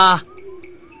家，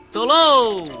走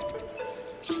喽。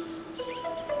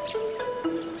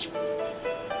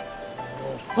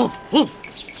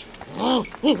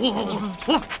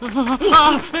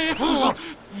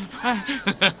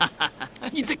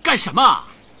你在干什么？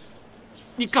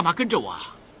你干嘛跟着我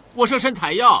啊？我上山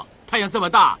采药，太阳这么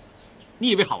大，你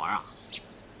以为好玩啊？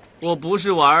我不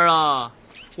是玩啊，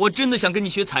我真的想跟你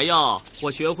学采药。我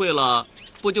学会了，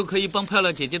不就可以帮漂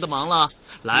亮姐姐的忙了？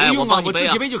来，我帮你背啊！我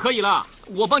自己背就可以了。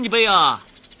我帮你背啊！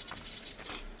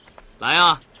来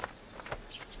啊，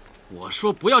我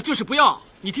说不要就是不要，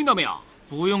你听到没有？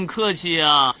不用客气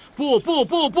啊！不！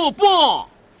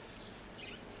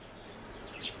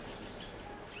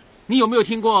你有没有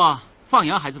听过放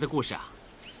羊孩子的故事啊？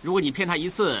如果你骗他一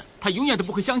次，他永远都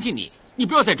不会相信你。你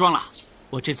不要再装了。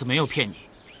我这次没有骗你，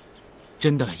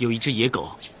真的有一只野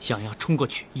狗想要冲过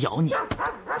去咬你。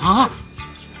啊！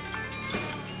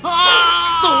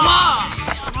走啊！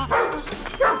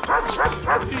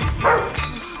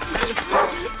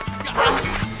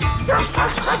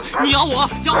你咬我！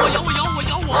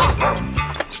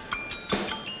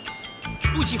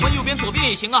不喜欢右边左边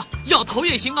也行啊，咬头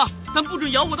也行啊，但不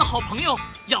准咬我的好朋友！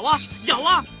咬啊！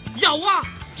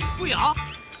不咬，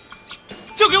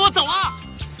就给我走啊！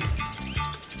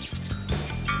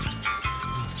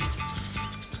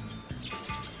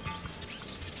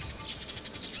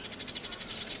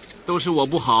都是我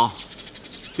不好，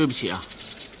对不起啊。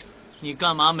你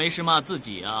干嘛没事骂自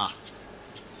己啊？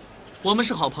我们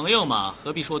是好朋友嘛，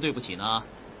何必说对不起呢？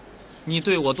你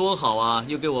对我多好啊，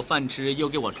又给我饭吃，又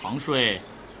给我床睡。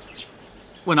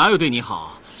我哪有对你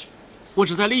好？我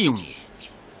只在利用你，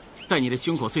在你的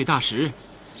胸口碎大石，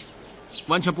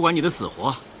完全不管你的死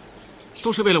活，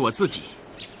都是为了我自己。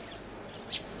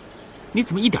你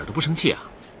怎么一点都不生气啊？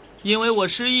因为我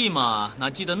失忆嘛，哪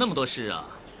记得那么多事啊？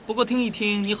不过听一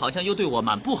听，你好像又对我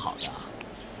蛮不好的。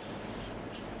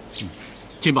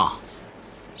金宝，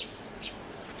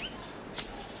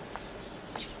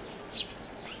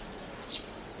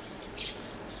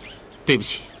对不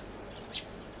起，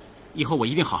以后我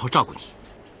一定好好照顾你。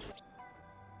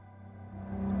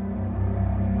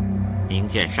明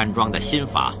剑山庄的新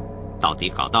法到底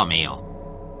搞到没有？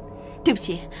对不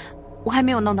起，我还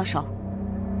没有弄到手。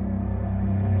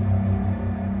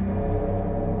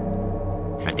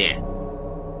闪电，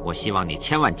我希望你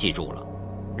千万记住了，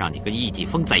让你跟易继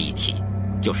风在一起，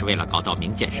就是为了搞到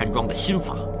明剑山庄的新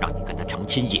法，让你跟他成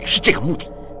亲也是这个目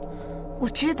的。我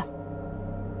知道，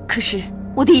可是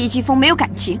我对易继风没有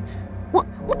感情，我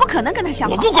不可能跟他相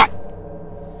好。我不管，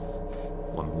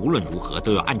我们无论如何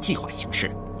都要按计划行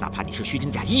事，哪怕你是虚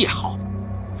情假意也好，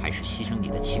还是牺牲你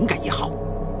的情感也好，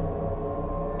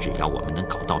只要我们能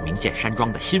搞到明剑山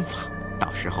庄的新法，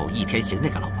到时候易天行那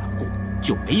个老顽固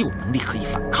就没有能力可以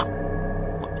反抗，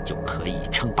我们就可以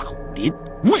称霸武林，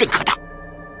无人可挡。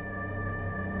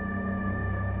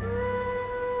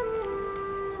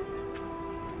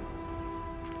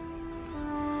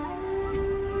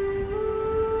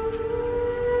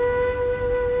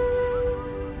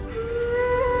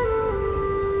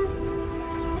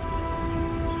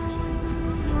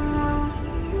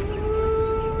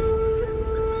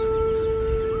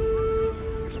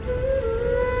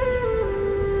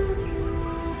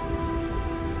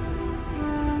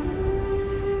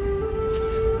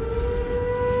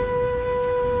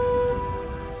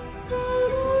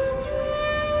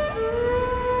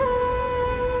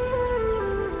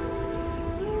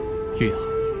玉儿，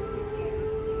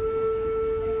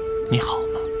你好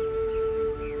吗？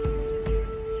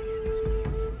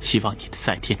希望你的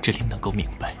在天之灵能够明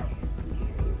白，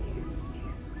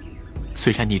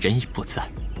虽然你人已不在，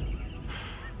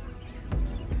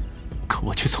可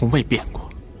我却从未变过。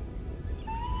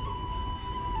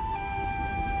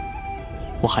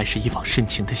我还是一往深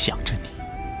情地想着你，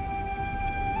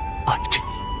爱着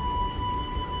你。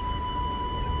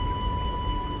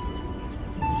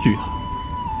玉儿，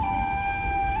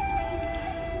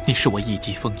你是我易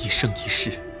继风一生一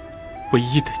世唯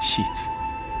一的妻子。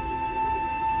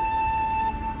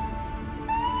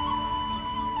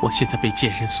我现在被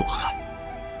奸人所害，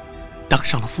当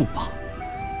上了驸马。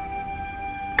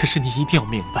可是你一定要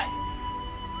明白，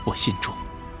我心中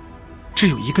只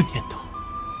有一个念头，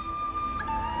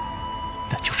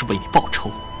那就是为你报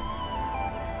仇。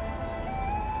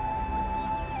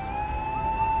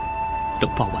等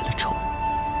报完了仇，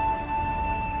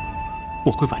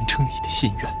我会完成你的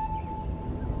心愿，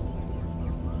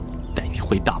带你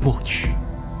回大漠去。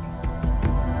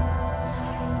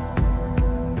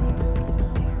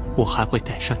我还会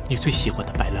带上你最喜欢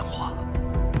的白兰花，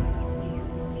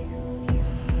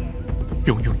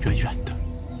永永远远的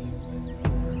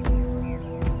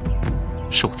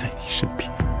守在你身边，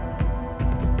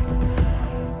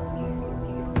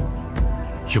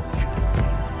永远。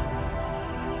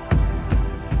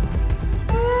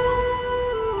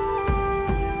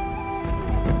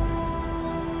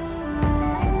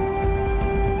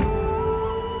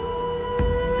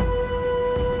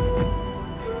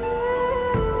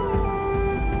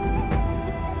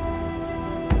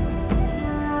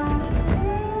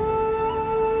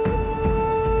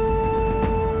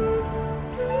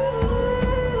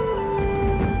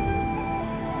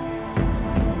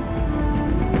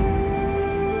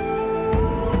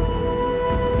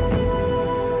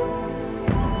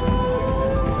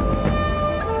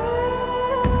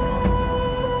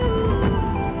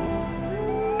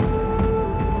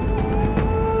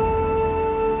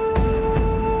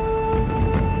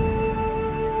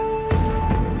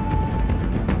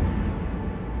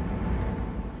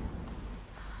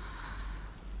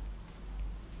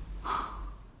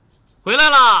来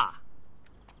了。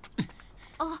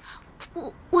哦，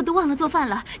我都忘了做饭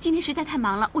了，今天实在太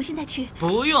忙了，我现在去。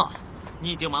不用，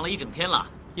你已经忙了一整天了，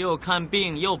又看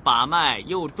病，又把脉，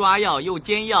又抓药，又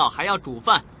煎药，还要煮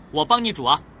饭，我帮你煮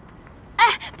啊。哎，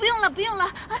不用了，不用了。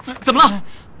怎么了，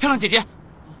漂亮姐姐？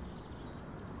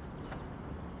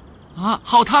啊，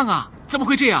好烫啊！怎么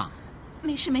会这样？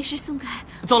没事没事，松开。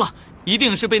糟了，一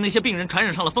定是被那些病人传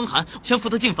染上了风寒，先扶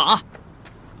他进房啊。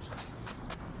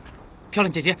漂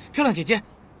亮姐姐，漂亮姐姐，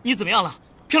你怎么样了？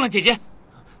漂亮姐姐，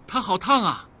他好烫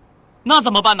啊！那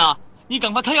怎么办呢？你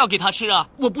赶快开药给他吃啊！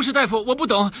我不是大夫，我不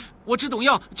懂，我只懂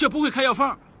药，却不会开药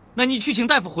方。那你去请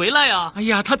大夫回来呀！哎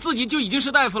呀，他自己就已经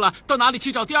是大夫了，到哪里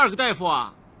去找第二个大夫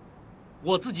啊？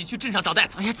我自己去镇上找大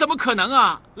夫。哎呀，怎么可能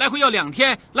啊？来回要2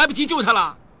天，来不及救他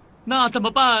了。那怎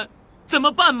么办？怎么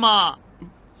办嘛？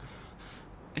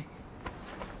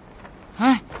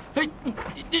哎，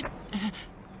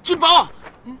君宝，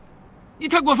你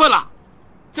太过分了！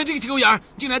在这个节骨眼儿，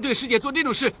竟然对师姐做这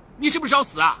种事，你是不是找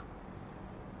死啊？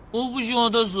我不希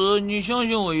望他死，你相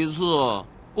信我一次，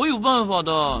我有办法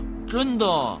的，真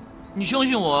的，你相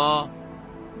信我啊。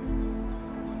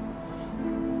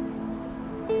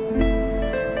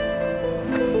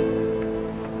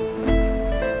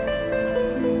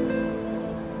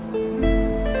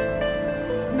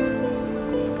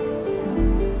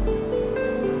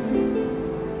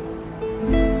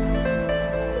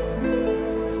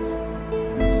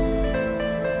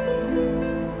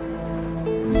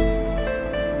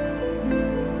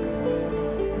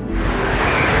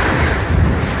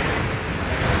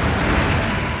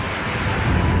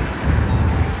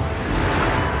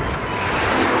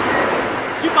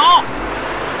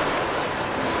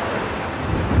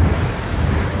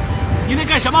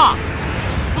干什么？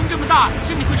风这么大，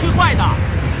身体会吹坏的。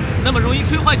那么容易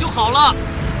吹坏就好了。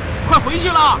快回去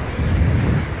了。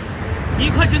你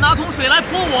快去拿桶水来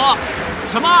泼我。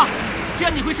什么？这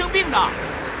样你会生病的。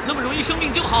那么容易生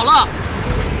病就好了。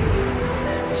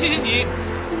谢谢你，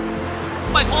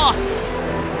拜托。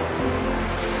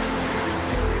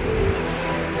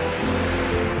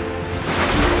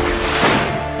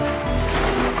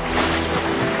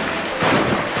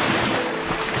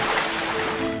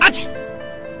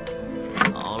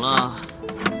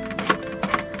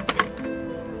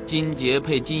金节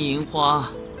配金银花，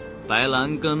白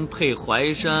兰根配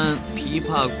淮山，枇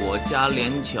杷果加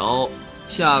连翘，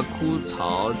夏枯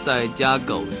草再加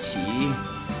枸杞。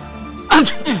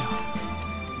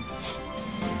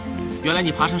原来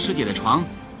你爬上师姐的床，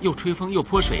又吹风又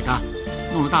泼水的，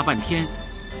弄了大半天，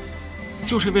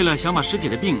就是为了想把师姐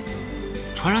的病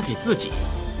传染给自己。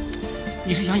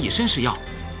你是想以身试药？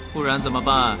不然怎么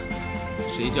办？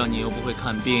谁叫你又不会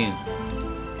看病？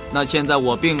那现在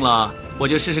我病了。我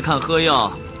就试试看喝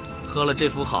药，喝了这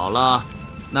副好了，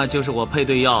那就是我配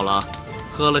对药了；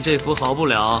喝了这副好不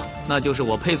了，那就是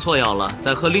我配错药了，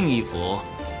再喝另一副。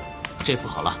这副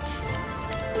好了。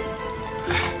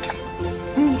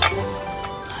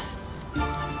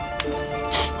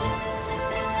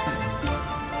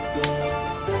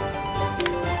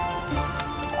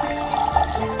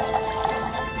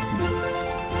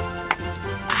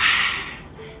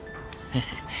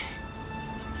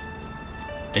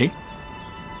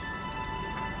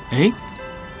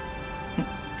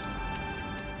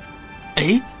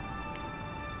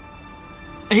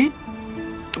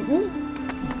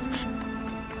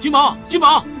君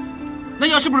宝，那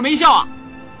药是不是没效啊？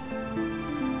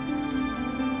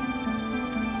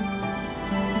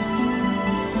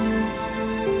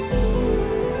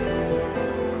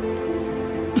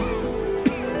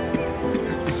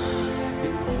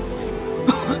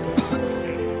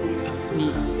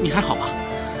你还好吧？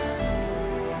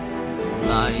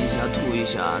拉一下，吐一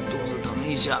下，肚子疼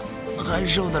一下，还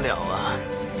受得了啊？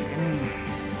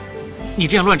你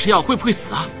这样乱吃药会不会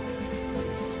死啊？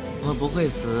我不会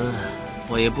死，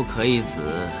我也不可以死。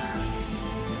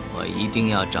我一定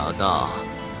要找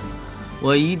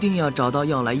到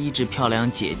药来医治漂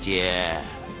亮姐姐。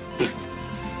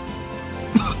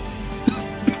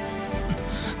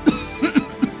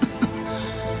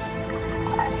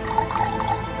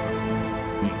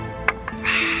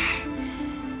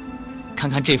看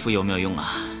看这副有没有用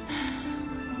啊？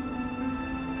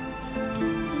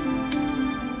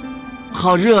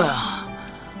好热呀！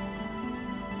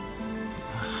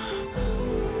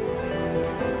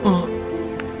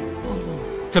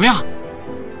怎么样？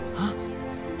啊，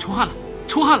出汗了，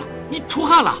出汗了，你出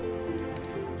汗了。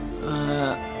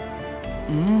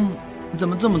怎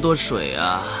么这么多水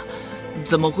啊？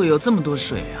怎么会有这么多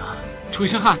水啊？出一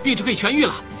身汗，病就可以痊愈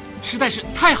了，实在是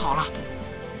太好了。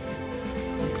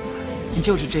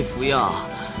就是这副药，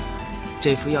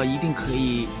这副药一定可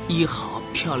以医好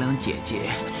漂亮姐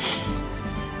姐，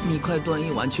你快端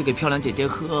一碗去给漂亮姐姐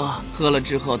喝，喝了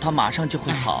之后她马上就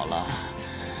会好了。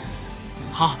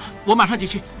好，我马上就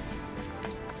去。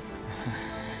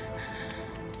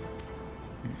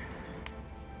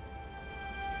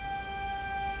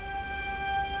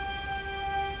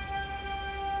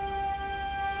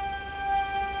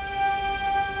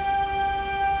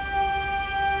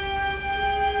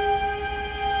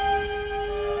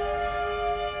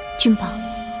君宝，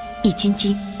易筋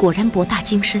经果然博大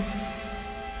精深，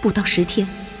不到10天，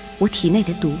我体内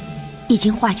的毒已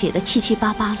经化解得七七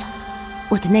八八了，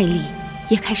我的内力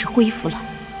也开始恢复了，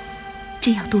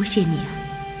真要多谢你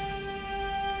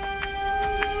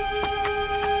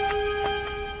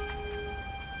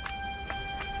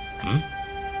啊！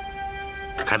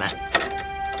开门。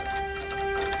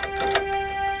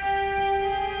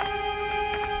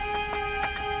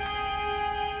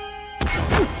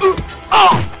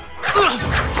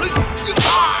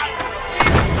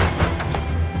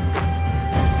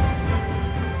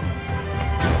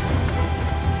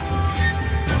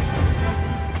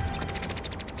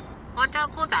我这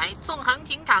孤仔纵横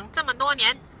情场这么多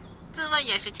年，自问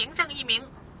也是情圣一名，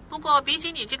不过比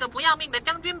起你这个不要命的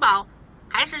张君宝，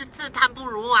还是自叹不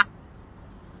如啊。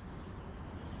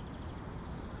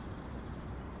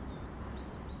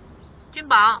君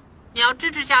宝，你要支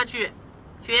持下去，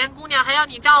雪颜姑娘还要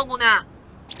你照顾呢。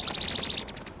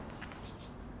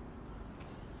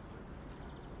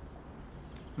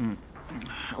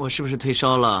我是不是退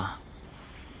烧了？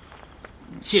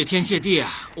谢天谢地啊！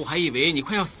我还以为你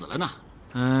快要死了呢。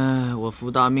哎，我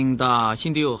福大命大，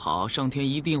心地又好，上天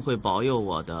一定会保佑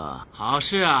我的。好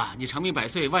事啊，你长命百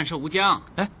岁，万寿无疆。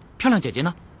哎，漂亮姐姐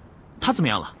呢？她怎么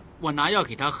样了？我拿药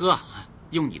给她喝，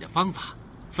用你的方法，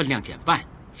分量减半，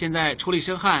现在出了一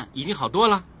身汗，已经好多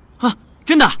了。啊，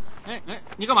真的？哎，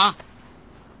你干嘛？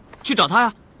去找她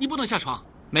呀？你不能下床。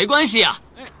没关系呀。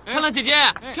漂亮姐姐，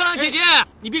漂亮姐姐，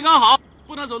你病刚好，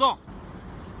不能走动。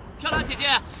漂亮姐姐，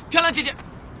漂亮姐姐。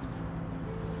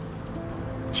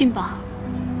君宝，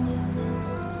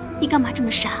你干嘛这么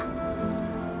傻？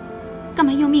干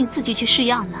嘛用命自己去试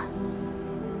药呢？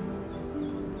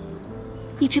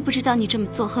你知不知道你这么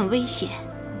做很危险？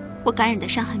我感染的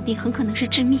伤寒病很可能是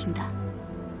致命的。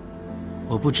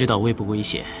我不知道危不危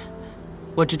险，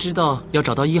我只知道要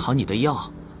找到医好你的药。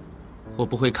我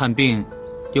不会看病，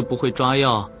又不会抓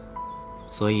药，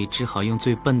所以只好用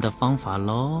最笨的方法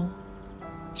喽。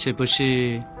是不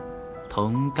是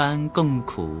同甘共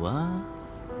苦啊？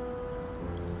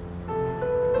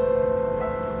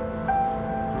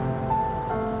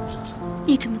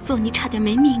你这么做，你差点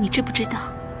没命，你知不知道？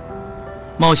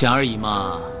冒险而已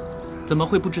嘛，怎么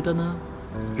会不值得呢？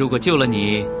如果救了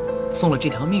你，送了这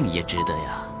条命也值得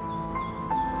呀。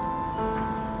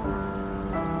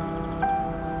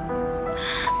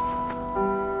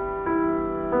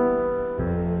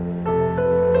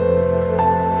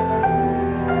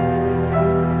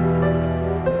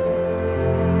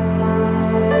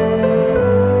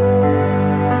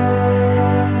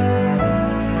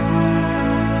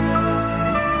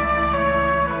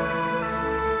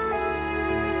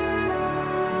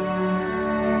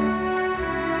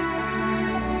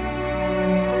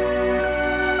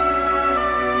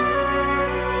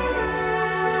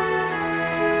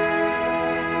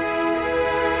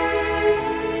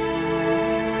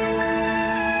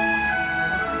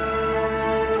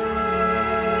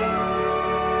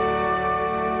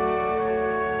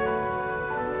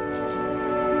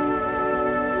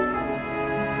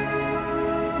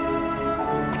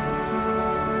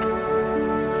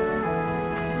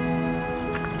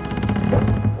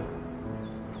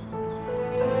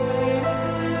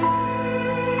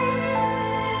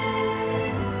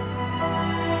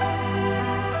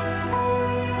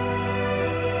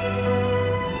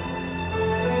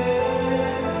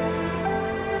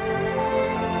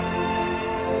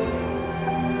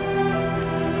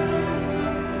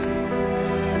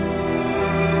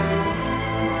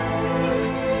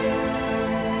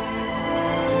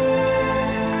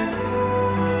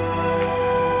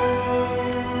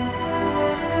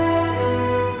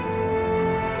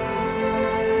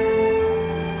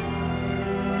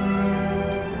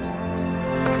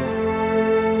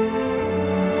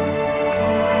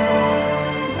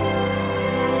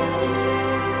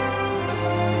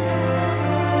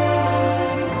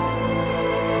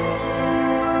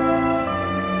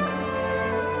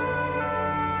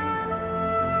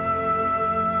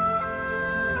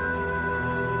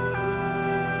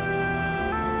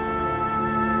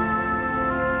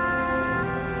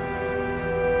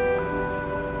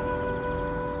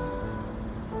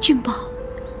君宝，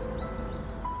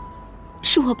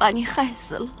是我把你害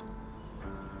死了。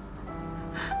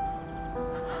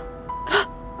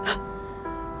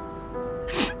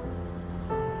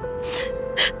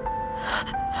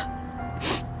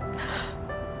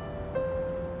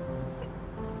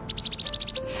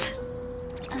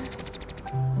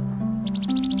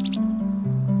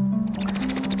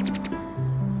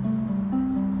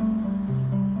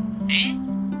哎，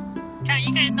这儿一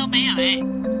个人都没有哎。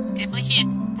这封信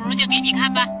不如就给你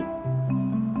看吧。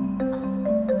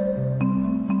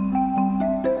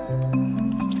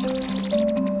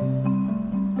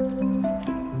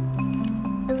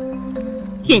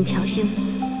愿乔兄，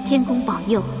天公保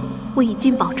佑，我与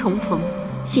君宝重逢，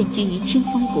现居于清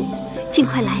风谷，请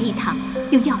快来一趟，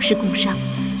有要事共商，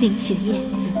林雪燕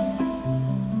子。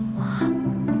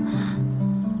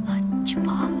君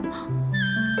宝，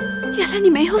原来你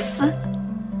没有死。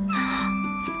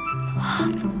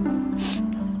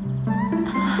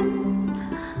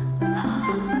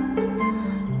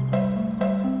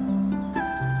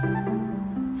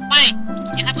喂，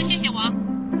你还不谢谢我？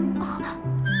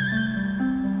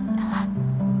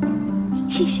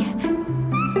谢谢，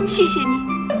谢谢你。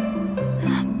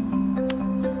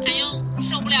哎呦，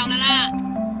受不了了啦！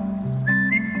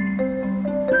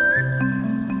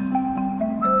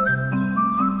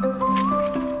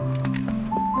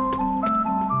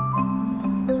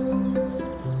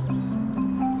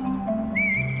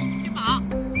君宝，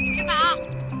君宝，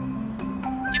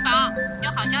君宝，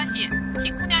有好消息，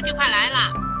秦姑娘就快来了。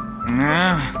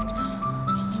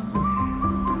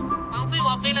枉费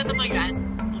我飞了那么远。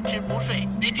不吃不睡，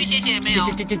连句谢谢也没有。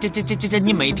这，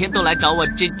你每天都来找我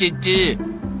吱。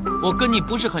我跟你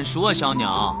不是很熟啊，小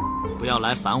鸟，不要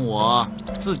来烦我，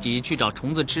自己去找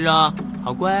虫子吃啊，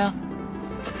好乖啊。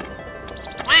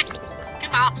喂，君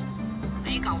宝，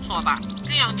没搞错吧？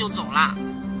这样就走了？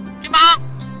君宝，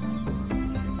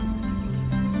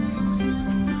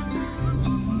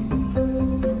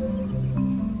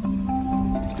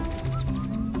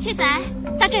雀仔，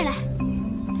到这儿来。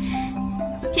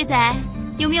雀仔。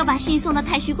有没有把信送到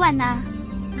太虚观呢？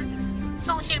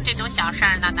送信这种小事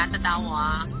儿哪难得倒我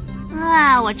啊？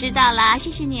啊，我知道了，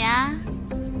谢谢你啊。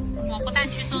我不但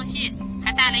去送信，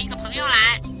还带了一个朋友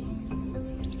来。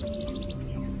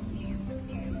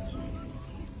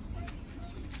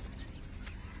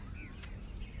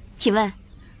请问，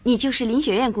你就是林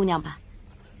雪燕姑娘吧？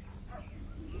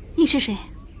你是谁？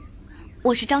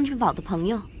我是张君宝的朋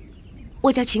友，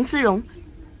我叫秦思荣。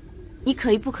你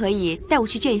可以不可以带我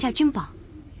去见一下君宝？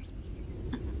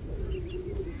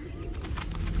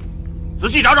仔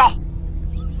细找找，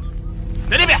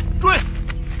在那边，追！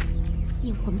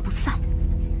阴魂不散，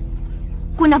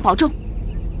姑娘保重。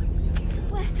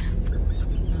喂，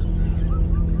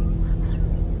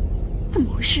怎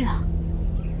么回事啊？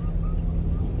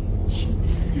秦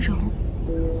思荣，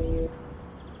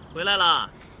回来了。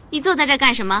你坐在这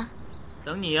干什么？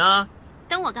等你啊。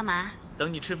等我干嘛？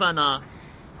等你吃饭呢。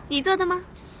你做的吗？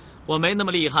我没那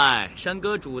么厉害，山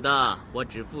哥煮的，我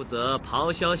只负责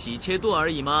刨削、洗、切剁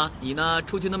而已嘛。你呢？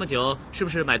出去那么久，是不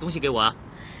是买东西给我啊？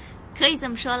可以这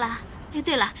么说了。哎，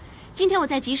对了，今天我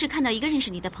在集市看到一个认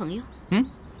识你的朋友。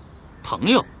朋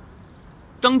友？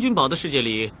张君宝的世界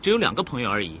里只有2个朋友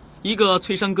而已，一个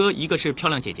崔山哥，一个是漂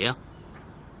亮姐姐啊。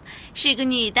是个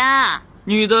女的。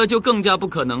女的就更加不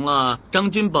可能了。张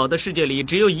君宝的世界里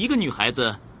只有一个女孩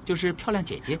子，就是漂亮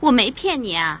姐姐。我没骗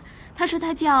你啊，他说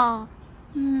他叫。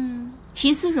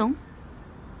秦思荣。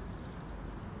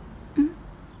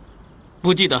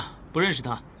不记得，不认识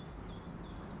他。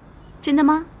真的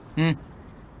吗？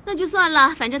那就算了，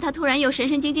反正他突然又神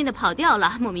神经经的跑掉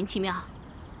了，莫名其妙。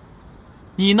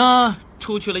你呢？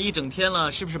出去了一整天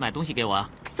了，是不是买东西给我啊？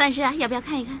算是啊，要不要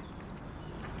看一看？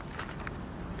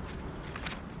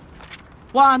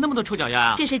哇，那么多臭脚丫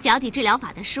啊！这是脚底治疗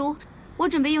法的书，我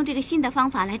准备用这个新的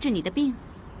方法来治你的病。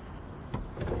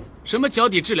什么脚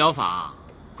底治疗法？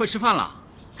快吃饭了。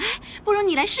哎，不如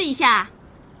你来试一下。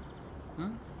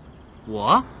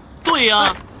我？对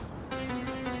呀。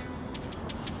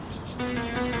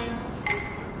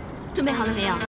准备好了没有？